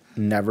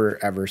never,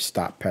 ever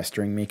stop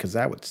pestering me? Because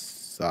that would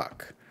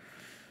suck.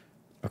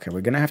 Okay,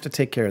 we're going to have to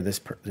take care of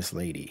this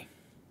lady.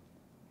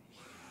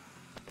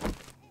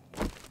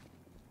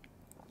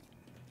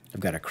 I've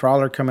got a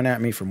crawler coming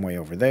at me from way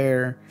over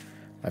there.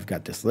 I've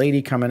got this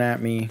lady coming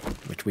at me,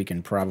 which we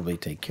can probably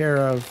take care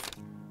of.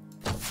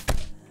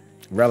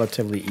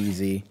 Relatively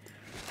easy.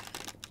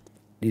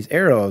 These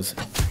arrows,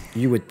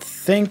 you would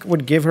think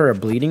would give her a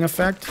bleeding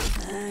effect,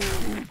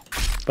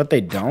 but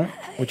they don't,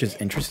 which is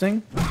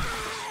interesting.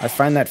 I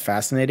find that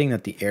fascinating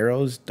that the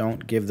arrows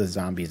don't give the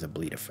zombies a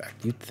bleed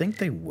effect. You'd think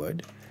they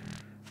would,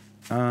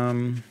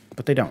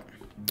 but they don't.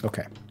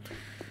 Okay.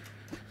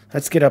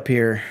 Let's get up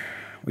here.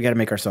 We got to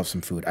make ourselves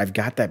some food. I've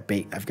got that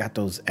bait. I've got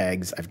those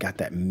eggs. I've got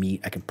that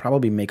meat. I can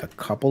probably make a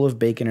couple of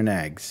bacon and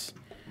eggs.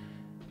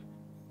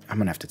 I'm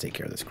going to have to take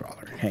care of this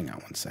crawler. Hang on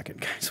one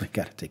second, guys. We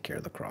got to take care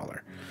of the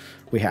crawler.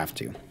 We have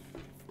to.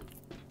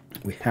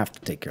 We have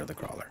to take care of the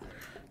crawler.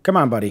 Come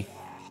on, buddy.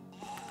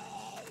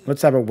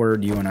 Let's have a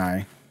word, you and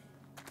I.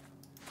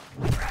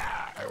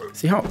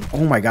 See how...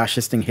 Oh my gosh,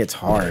 this thing hits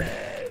hard.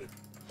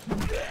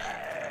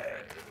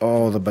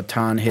 Oh, the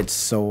baton hits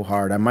so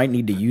hard. I might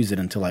need to use it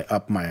until I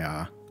up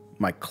my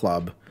my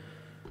club.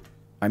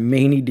 I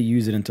may need to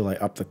use it until I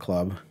up the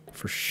club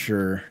for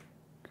sure.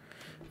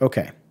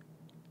 Okay.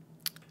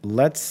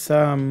 Let's see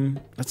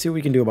what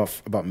we can do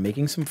about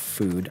making some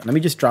food. Let me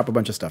just drop a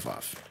bunch of stuff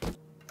off.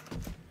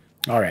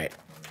 All right.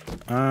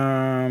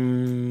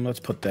 Let's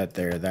put that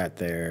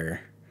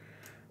there.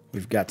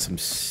 We've got some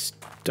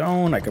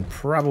stone I could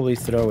probably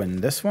throw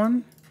in this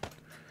one.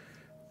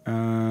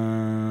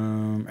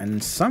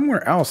 And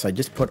somewhere else I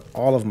just put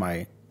all of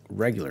my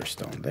regular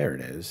stone. There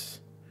it is.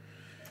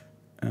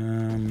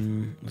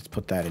 Let's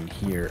put that in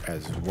here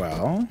as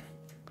well.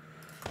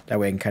 That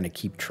way I can kind of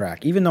keep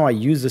track. Even though I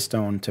use the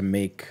stone to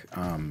make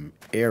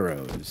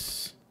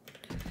arrows.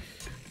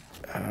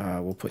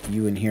 We'll put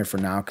you in here for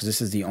now because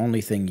this is the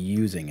only thing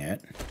using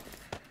it.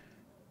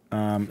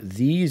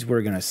 These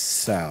we're going to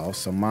sell.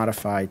 So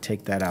modify,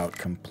 take that out,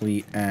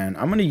 complete. And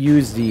I'm going to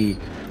use the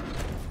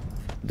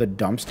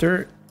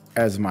dumpster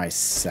as my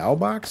sell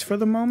box for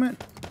the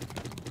moment.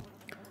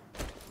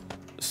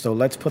 So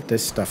let's put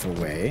this stuff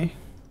away.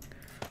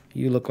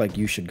 You look like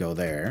you should go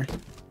there.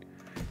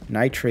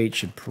 Nitrate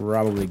should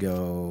probably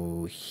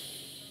go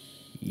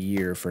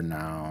here for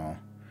now.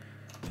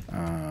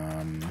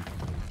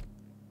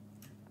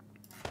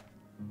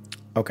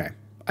 Okay.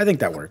 I think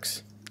that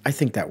works.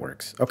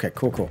 Okay,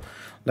 cool.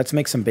 Let's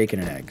make some bacon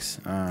and eggs.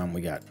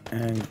 We got,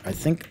 and I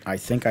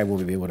think I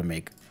will be able to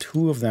make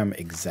 2 of them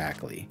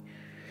exactly.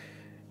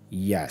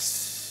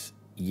 Yes.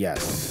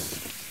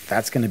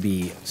 That's going to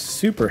be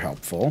super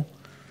helpful.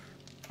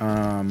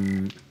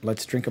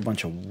 Let's drink a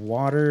bunch of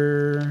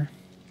water.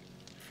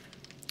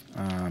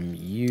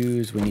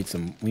 We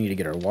need to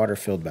get our water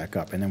filled back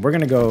up. And then we're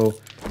going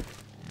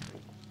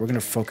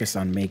to focus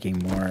on making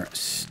more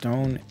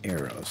stone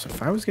arrows. So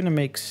if I was going to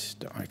make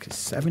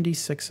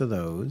 76 of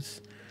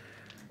those,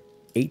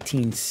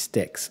 18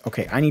 sticks.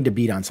 Okay, I need to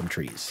beat on some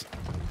trees.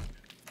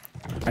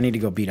 I need to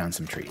go beat on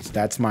some trees.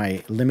 That's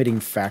my limiting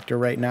factor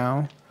right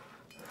now.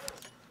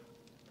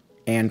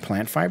 And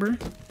plant fiber.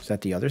 Is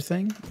that the other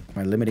thing?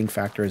 My limiting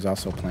factor is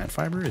also plant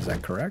fiber. Is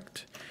that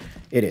correct?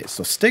 It is.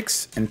 So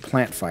sticks and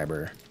plant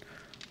fiber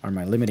are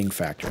my limiting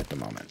factor at the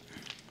moment.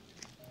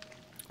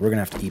 We're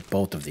going to have to eat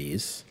both of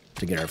these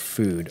to get our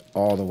food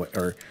all the way,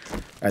 or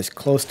as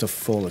close to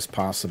full as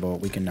possible.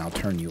 We can now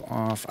turn you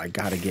off. I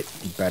got to get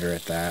better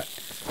at that.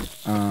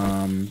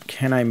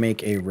 Can I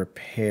make a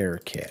repair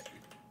kit?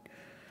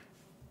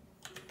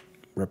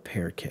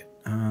 Repair kit.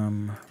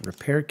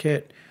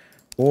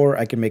 Or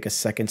I can make a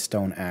second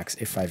stone axe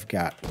if I've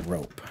got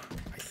rope.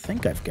 I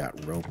think I've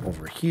got rope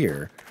over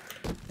here.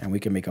 And we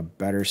can make a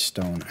better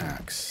stone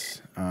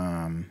axe.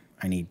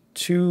 I need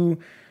 2.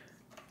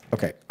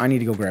 Okay, I need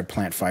to go grab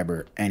plant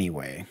fiber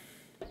anyway.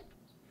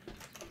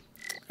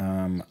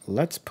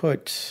 Let's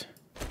put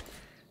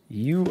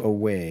you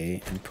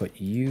away and put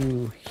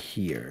you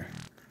here.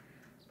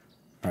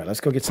 All right,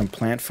 let's go get some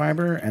plant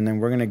fiber. And then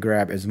we're going to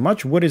grab as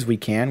much wood as we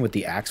can with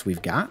the axe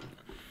we've got.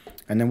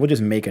 And then we'll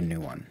just make a new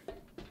one.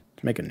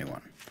 Make a new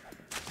one.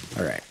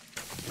 All right.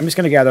 I'm just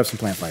going to gather up some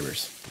plant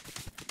fibers.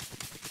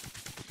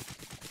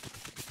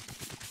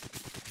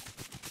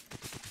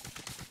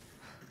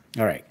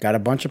 All right. Got a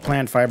bunch of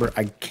plant fiber.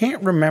 I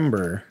can't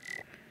remember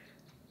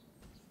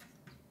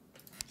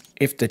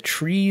if the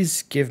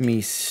trees give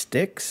me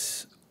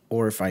sticks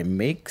or if I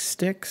make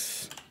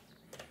sticks.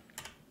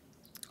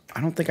 I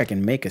don't think I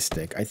can make a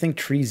stick. I think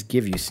trees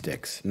give you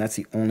sticks, and that's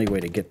the only way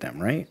to get them,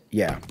 right?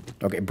 Yeah.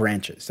 Okay,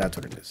 branches. That's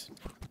what it is.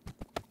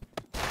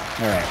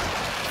 All right,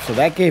 so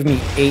that gave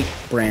me 8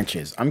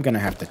 branches. I'm going to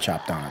have to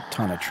chop down a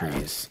ton of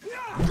trees. There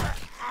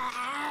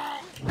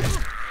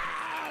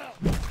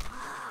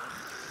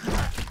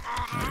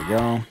we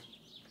go.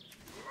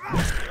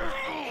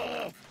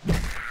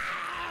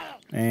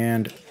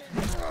 And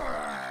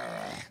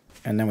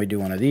then we do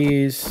one of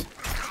these,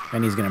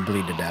 and he's going to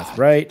bleed to death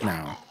right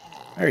now.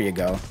 There you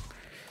go.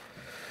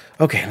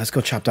 Okay, let's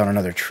go chop down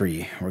another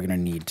tree. We're going to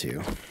need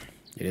to.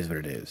 It is what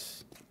it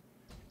is.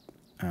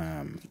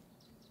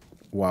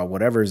 While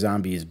whatever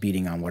zombie is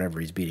beating on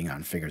whatever he's beating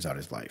on figures out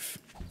his life.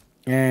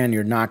 And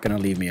you're not going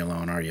to leave me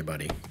alone, are you,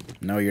 buddy?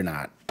 No, you're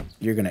not.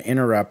 You're going to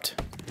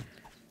interrupt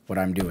what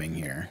I'm doing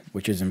here,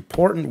 which is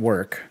important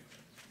work,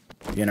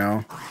 you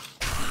know?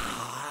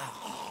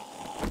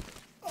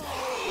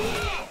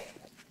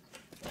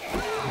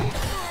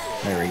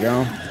 There we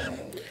go.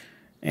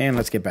 And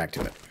let's get back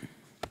to it.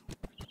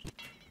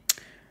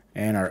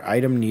 And our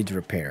item needs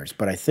repairs.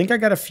 But I think I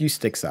got a few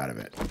sticks out of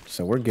it.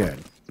 So we're good.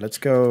 Let's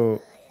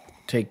go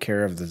take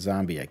care of the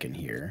zombie I can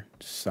hear.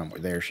 Somewhere.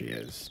 There she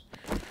is.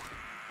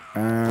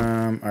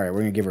 Alright, we're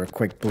going to give her a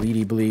quick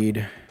bleedy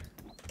bleed.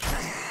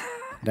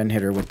 Then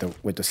hit her with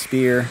the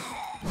spear.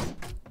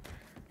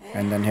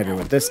 And then hit her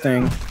with this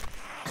thing.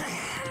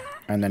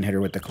 And then hit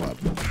her with the club.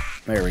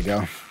 There we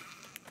go.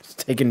 It's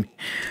taken...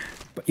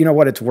 But you know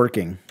what? It's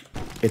working.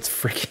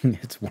 It's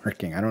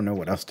working. I don't know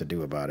what else to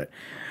do about it.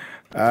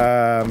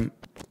 Alright,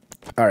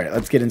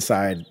 let's get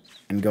inside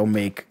and go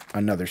make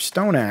another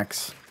stone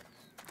axe.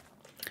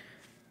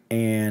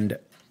 And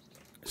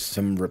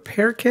some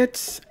repair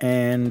kits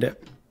and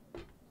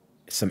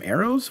some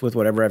arrows with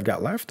whatever I've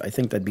got left. I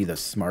think that'd be the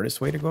smartest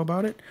way to go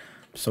about it.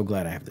 I'm so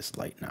glad I have this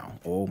light now.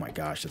 Oh my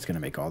gosh, that's going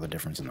to make all the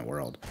difference in the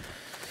world.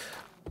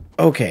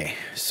 Okay,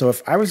 so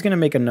if I was going to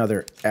make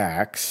another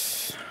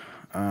axe,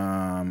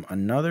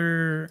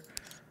 another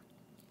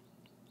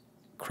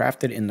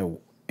crafted in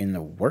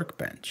the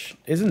workbench.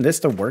 Isn't this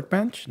the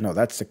workbench? No,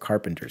 that's the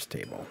carpenter's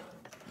table.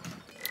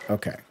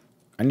 Okay,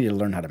 I need to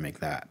learn how to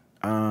make that.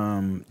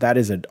 That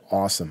is an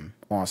awesome,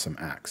 awesome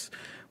axe.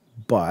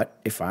 But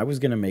if I was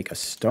going to make a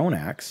stone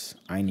axe,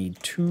 I need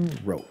 2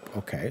 rope.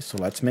 Okay, so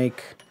let's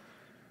make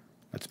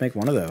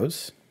one of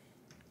those.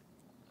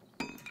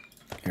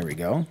 Here we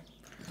go.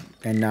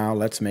 And now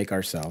let's make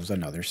ourselves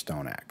another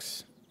stone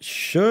axe.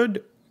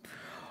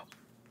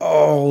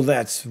 Oh,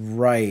 that's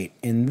right.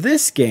 In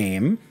this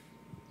game,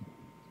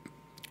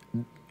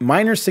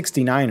 Miner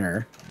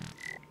 69er,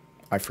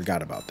 I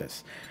forgot about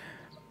this.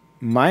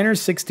 Miner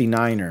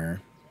 69er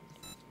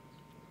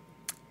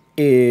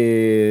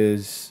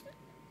is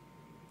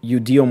you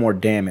deal more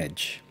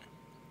damage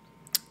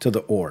to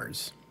the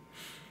ores.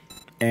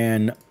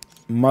 And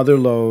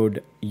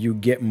Motherlode, you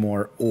get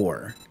more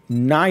ore.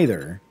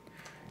 Neither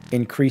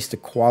increase the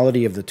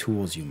quality of the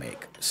tools you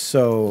make.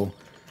 So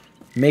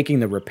making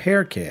the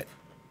repair kit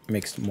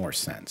makes more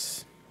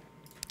sense.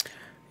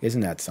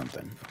 Isn't that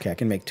something? Okay, I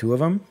can make 2 of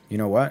them. You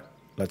know what?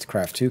 Let's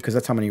craft 2 because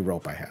that's how many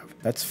rope I have.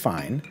 That's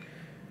fine.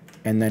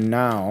 And then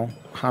now,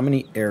 how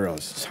many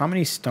arrows? How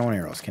many stone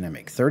arrows can I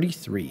make?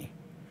 33.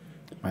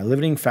 My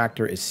limiting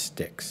factor is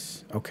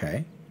sticks.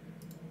 Okay.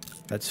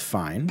 That's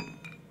fine.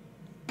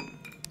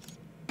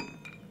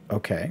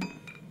 Okay.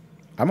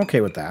 I'm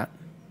okay with that.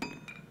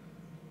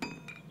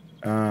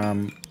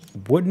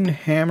 Wooden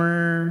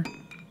hammer.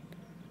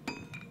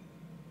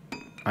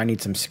 I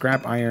need some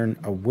scrap iron,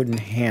 a wooden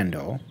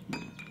handle.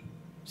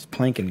 It's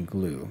plank and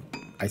glue.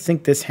 I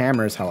think this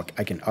hammer is how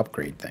I can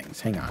upgrade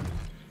things. Hang on.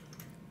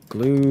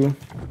 Glue.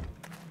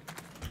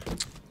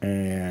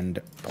 And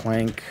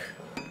plank.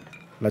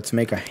 Let's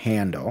make a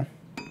handle.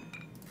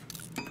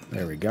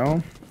 There we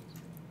go.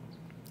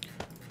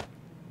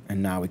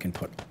 And now we can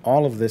put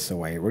all of this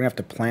away. We're going to have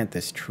to plant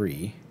this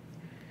tree.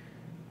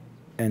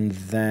 And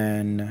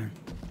then,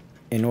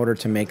 in order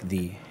to make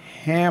the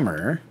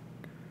hammer,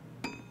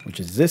 which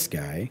is this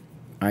guy,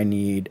 I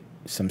need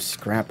some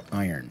scrap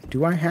iron.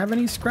 Do I have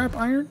any scrap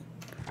iron?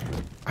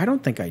 I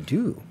don't think I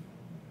do.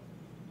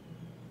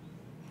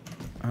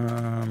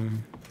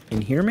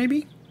 In here,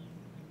 maybe?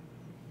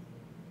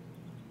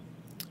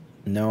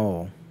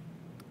 No.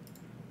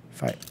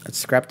 Let's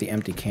scrap the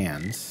empty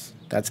cans.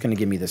 That's going to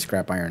give me the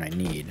scrap iron I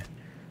need,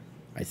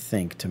 I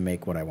think, to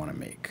make what I want to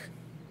make.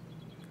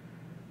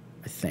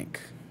 I think.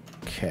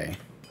 Okay.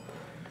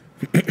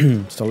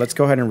 So let's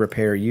go ahead and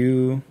repair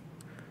you.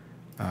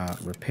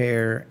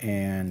 Repair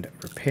and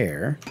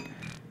repair.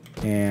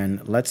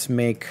 And let's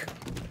make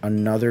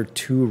another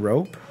 2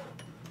 rope.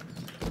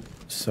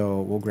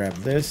 So we'll grab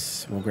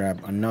this. We'll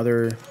grab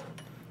another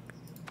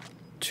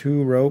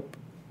 2 rope,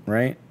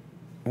 right?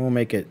 We'll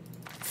make it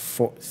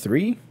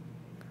 3.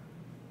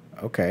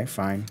 Okay,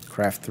 fine.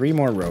 Craft 3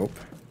 more rope.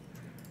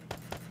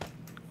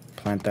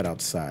 Plant that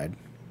outside.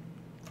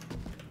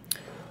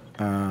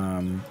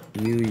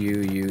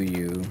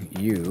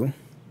 You.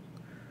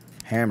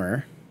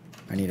 Hammer.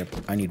 I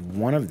need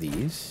 1 of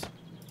these.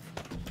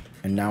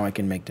 And now I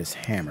can make this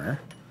hammer.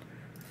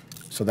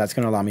 So that's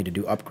going to allow me to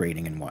do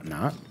upgrading and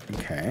whatnot.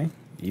 Okay,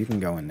 you can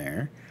go in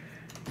there.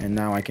 And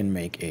now I can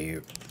make a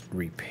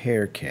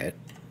repair kit.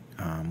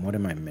 What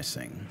am I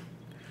missing?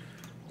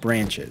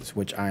 Branches,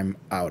 which I'm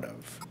out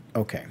of.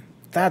 Okay,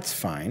 that's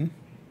fine.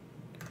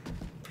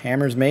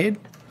 Hammer's made.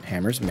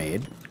 Hammer's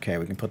made. Okay,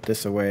 we can put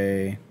this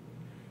away.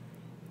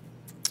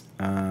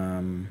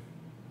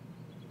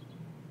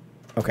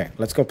 Okay,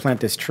 let's go plant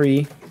this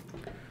tree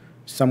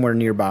somewhere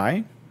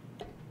nearby.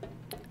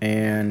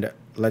 And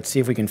let's see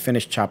if we can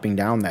finish chopping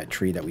down that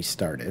tree that we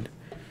started.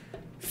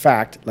 In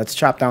fact, let's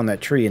chop down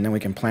that tree and then we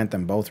can plant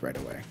them both right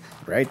away.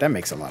 Right? That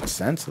makes a lot of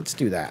sense. Let's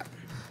do that.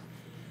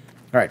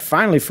 All right,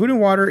 finally, food and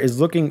water is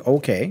looking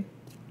okay.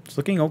 It's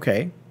looking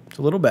okay. It's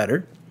a little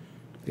better.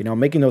 You know,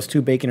 making those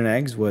 2 bacon and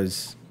eggs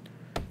was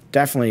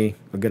definitely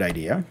a good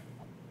idea.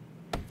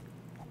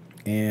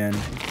 And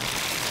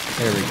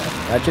there we go.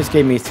 That just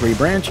gave me 3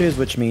 branches,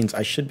 which means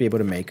I should be able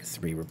to make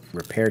 3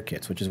 repair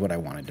kits, which is what I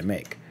wanted to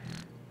make.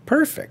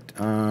 Perfect.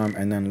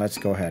 And then let's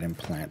go ahead and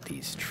plant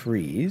these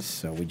trees.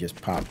 So we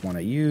just pop one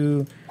of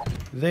you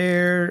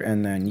there,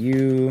 and then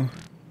you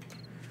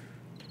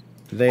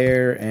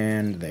there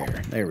and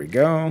there. There we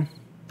go.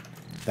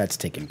 That's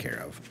taken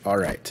care of. All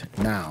right.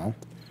 Now,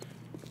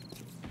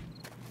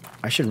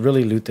 I should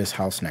really loot this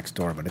house next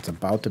door, but it's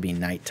about to be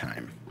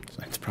nighttime. So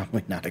that's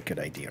probably not a good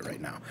idea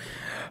right now.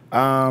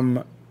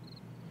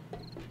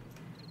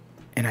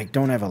 And I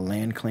don't have a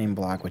land claim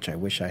block, which I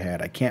wish I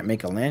had. I can't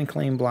make a land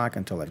claim block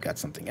until I've got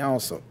something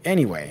else. So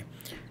anyway.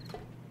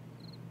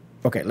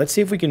 Okay, let's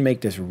see if we can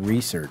make this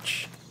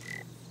research.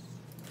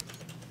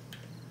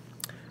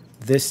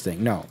 This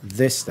thing. No,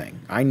 this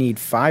thing. I need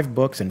 5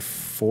 books and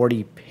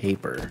 40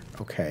 paper.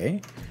 Okay.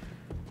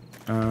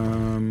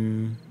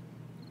 Oh,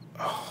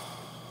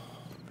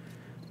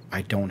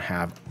 I don't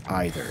have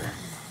either.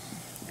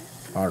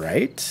 All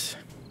right.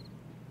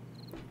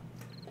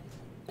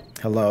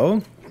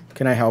 Hello?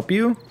 Can I help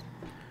you?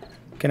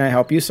 Can I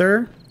help you,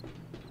 sir?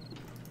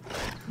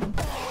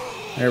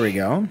 There we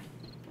go.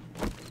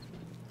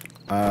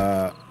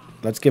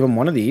 Let's give him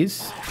one of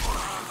these.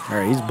 All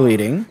right, he's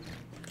bleeding.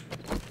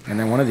 And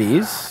then one of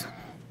these.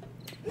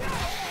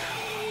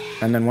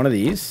 And then one of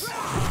these.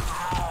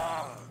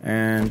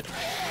 And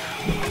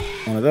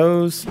one of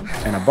those.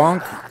 And a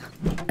bonk.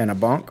 And a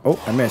bonk.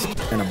 Oh, I missed.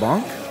 And a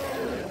bonk.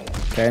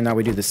 Okay, now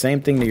we do the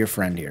same thing to your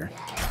friend here.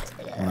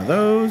 One of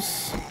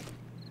those.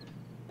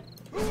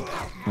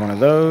 One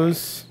of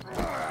those.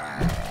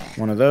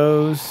 One of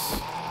those.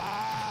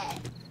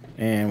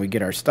 And we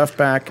get our stuff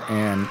back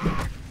and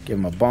give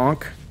him a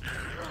bonk.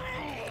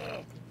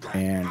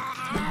 And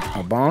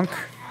a bonk.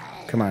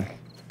 Come on.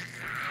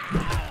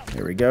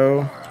 There we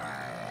go.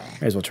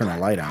 May as well turn the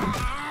light on.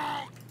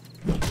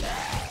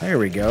 There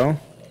we go.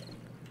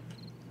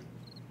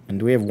 And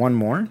do we have one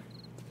more?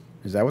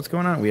 Is that what's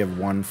going on? We have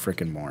one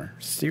freaking more.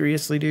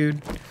 Seriously,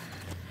 dude?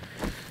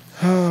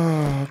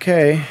 Oh,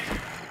 okay.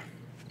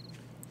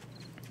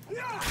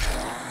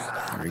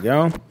 There we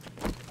go.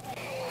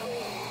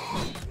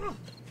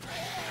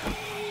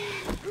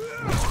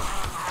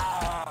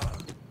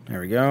 There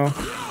we go.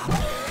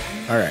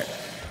 All right.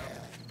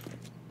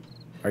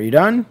 Are you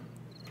done?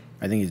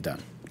 I think he's done.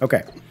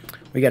 Okay.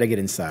 We got to get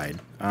inside.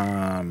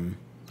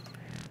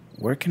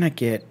 Where can I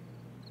get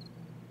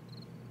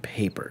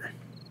paper?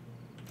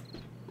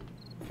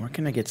 Where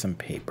can I get some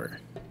paper?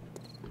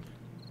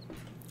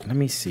 Let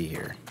me see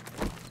here.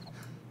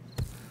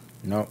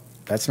 Nope.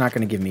 That's not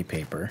going to give me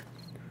paper.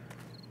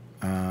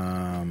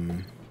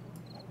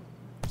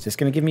 Is this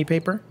going to give me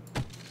paper?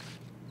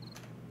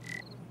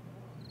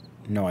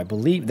 No, I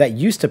believe that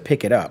used to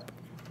pick it up.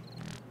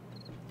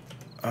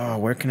 Oh,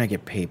 where can I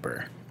get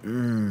paper?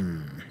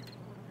 From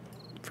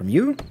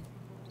you?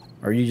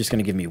 Or are you just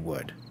going to give me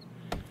wood?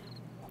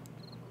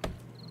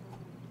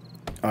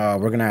 We're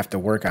going to have to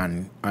work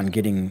on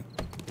getting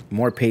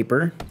more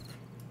paper.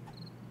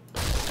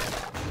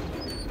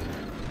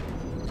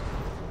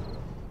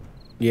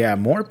 Yeah,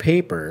 more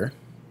paper.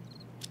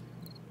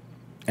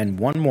 And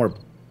one more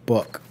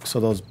book. So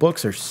those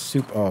books are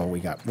super. Oh,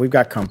 we've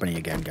got company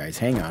again, guys.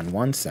 Hang on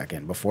 1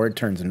 second before it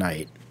turns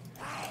night.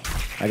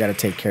 I got to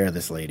take care of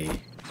this lady.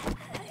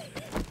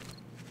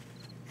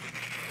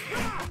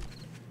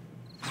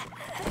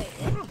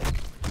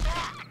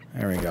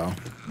 There we go.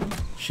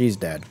 She's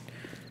dead.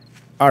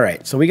 All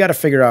right, so we got to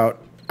figure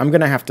out. I'm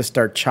going to have to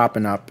start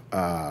chopping up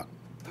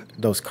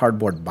those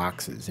cardboard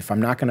boxes. If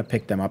I'm not going to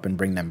pick them up and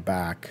bring them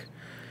back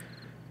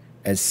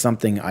as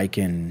something I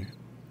can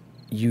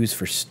use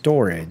for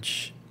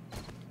storage,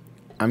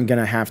 I'm going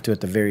to have to,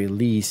 at the very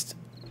least,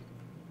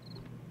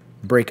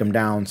 break them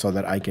down so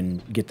that I can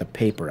get the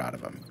paper out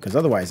of them. Because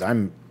otherwise,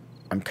 I'm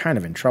kind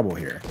of in trouble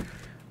here.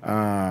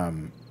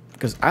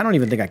 Because I don't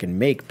even think I can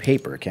make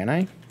paper, can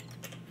I?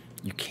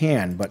 You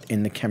can, but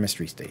in the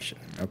chemistry station.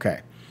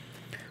 Okay.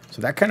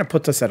 So that kind of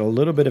puts us at a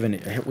little bit of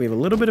we have a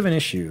little bit of an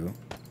issue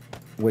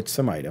with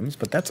some items,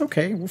 but that's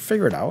okay. We'll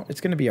figure it out.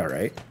 It's going to be all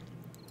right.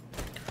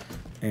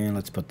 And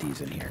let's put these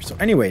in here. So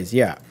anyways,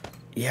 yeah,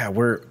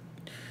 we're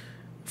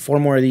 4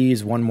 more of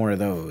these, 1 more of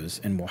those,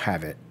 and we'll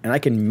have it. And I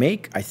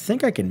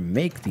think I can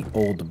make the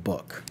old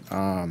book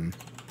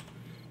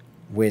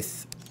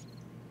with,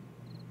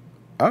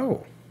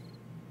 oh,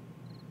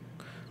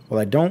 well,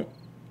 I don't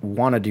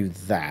want to do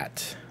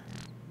that.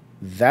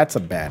 That's a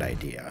bad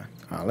idea.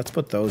 Let's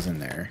put those in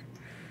there.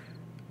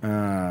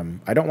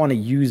 I don't want to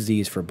use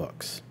these for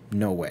books.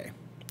 No way.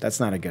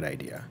 That's not a good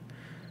idea.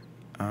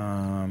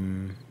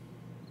 And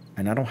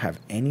I don't have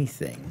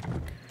anything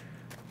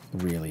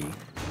really.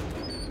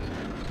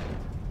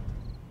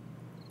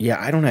 Yeah,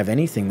 I don't have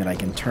anything that I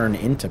can turn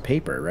into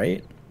paper,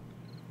 right?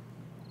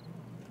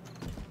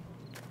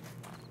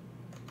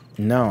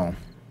 No.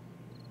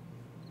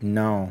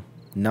 No.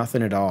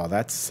 Nothing at all.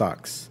 That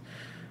sucks.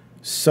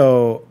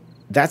 So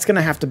that's going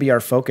to have to be our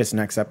focus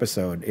next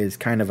episode, is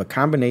kind of a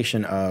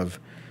combination of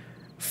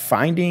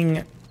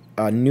finding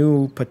a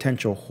new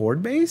potential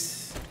horde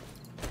base.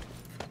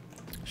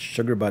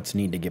 Sugar butts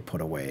need to get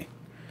put away.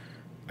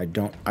 I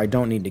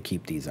don't need to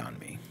keep these on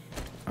me.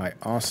 I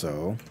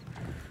also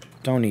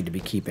don't need to be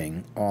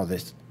keeping all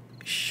this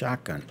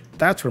shotgun.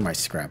 That's where my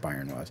scrap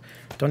iron was.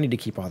 Don't need to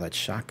keep all that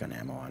shotgun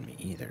ammo on me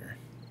either.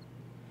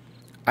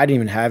 I didn't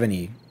even have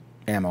any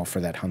ammo for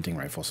that hunting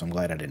rifle, so I'm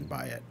glad I didn't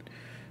buy it.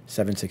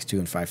 7.62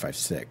 and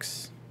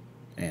 5.56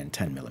 and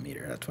 10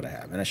 millimeter. That's what I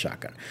have, and a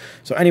shotgun.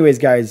 So anyways,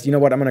 guys, you know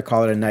what? I'm going to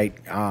call it a night.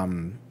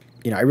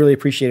 You know, I really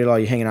appreciated all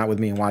you hanging out with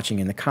me and watching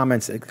in the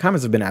comments. The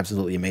comments have been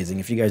absolutely amazing.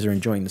 If you guys are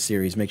enjoying the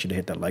series, make sure to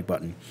hit that like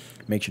button.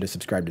 Make sure to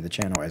subscribe to the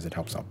channel as it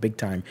helps out big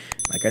time.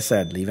 Like I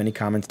said, leave any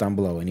comments down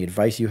below. Any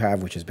advice you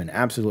have, which has been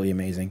absolutely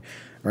amazing,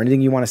 or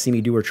anything you want to see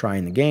me do or try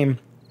in the game.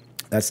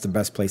 That's the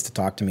best place to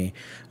talk to me.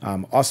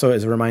 Also,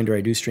 as a reminder, I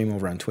do stream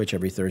over on Twitch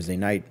every Thursday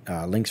night.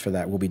 Links for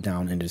that will be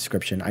down in the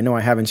description. I know I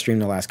haven't streamed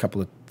the last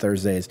couple of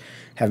Thursdays.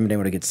 Haven't been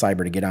able to get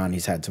Cyber to get on.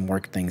 He's had some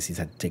work things he's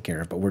had to take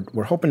care of. But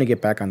we're hoping to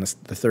get back on the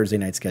Thursday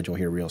night schedule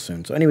here real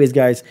soon. So anyways,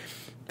 guys,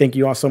 thank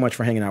you all so much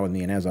for hanging out with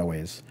me. And as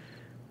always,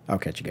 I'll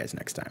catch you guys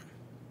next time.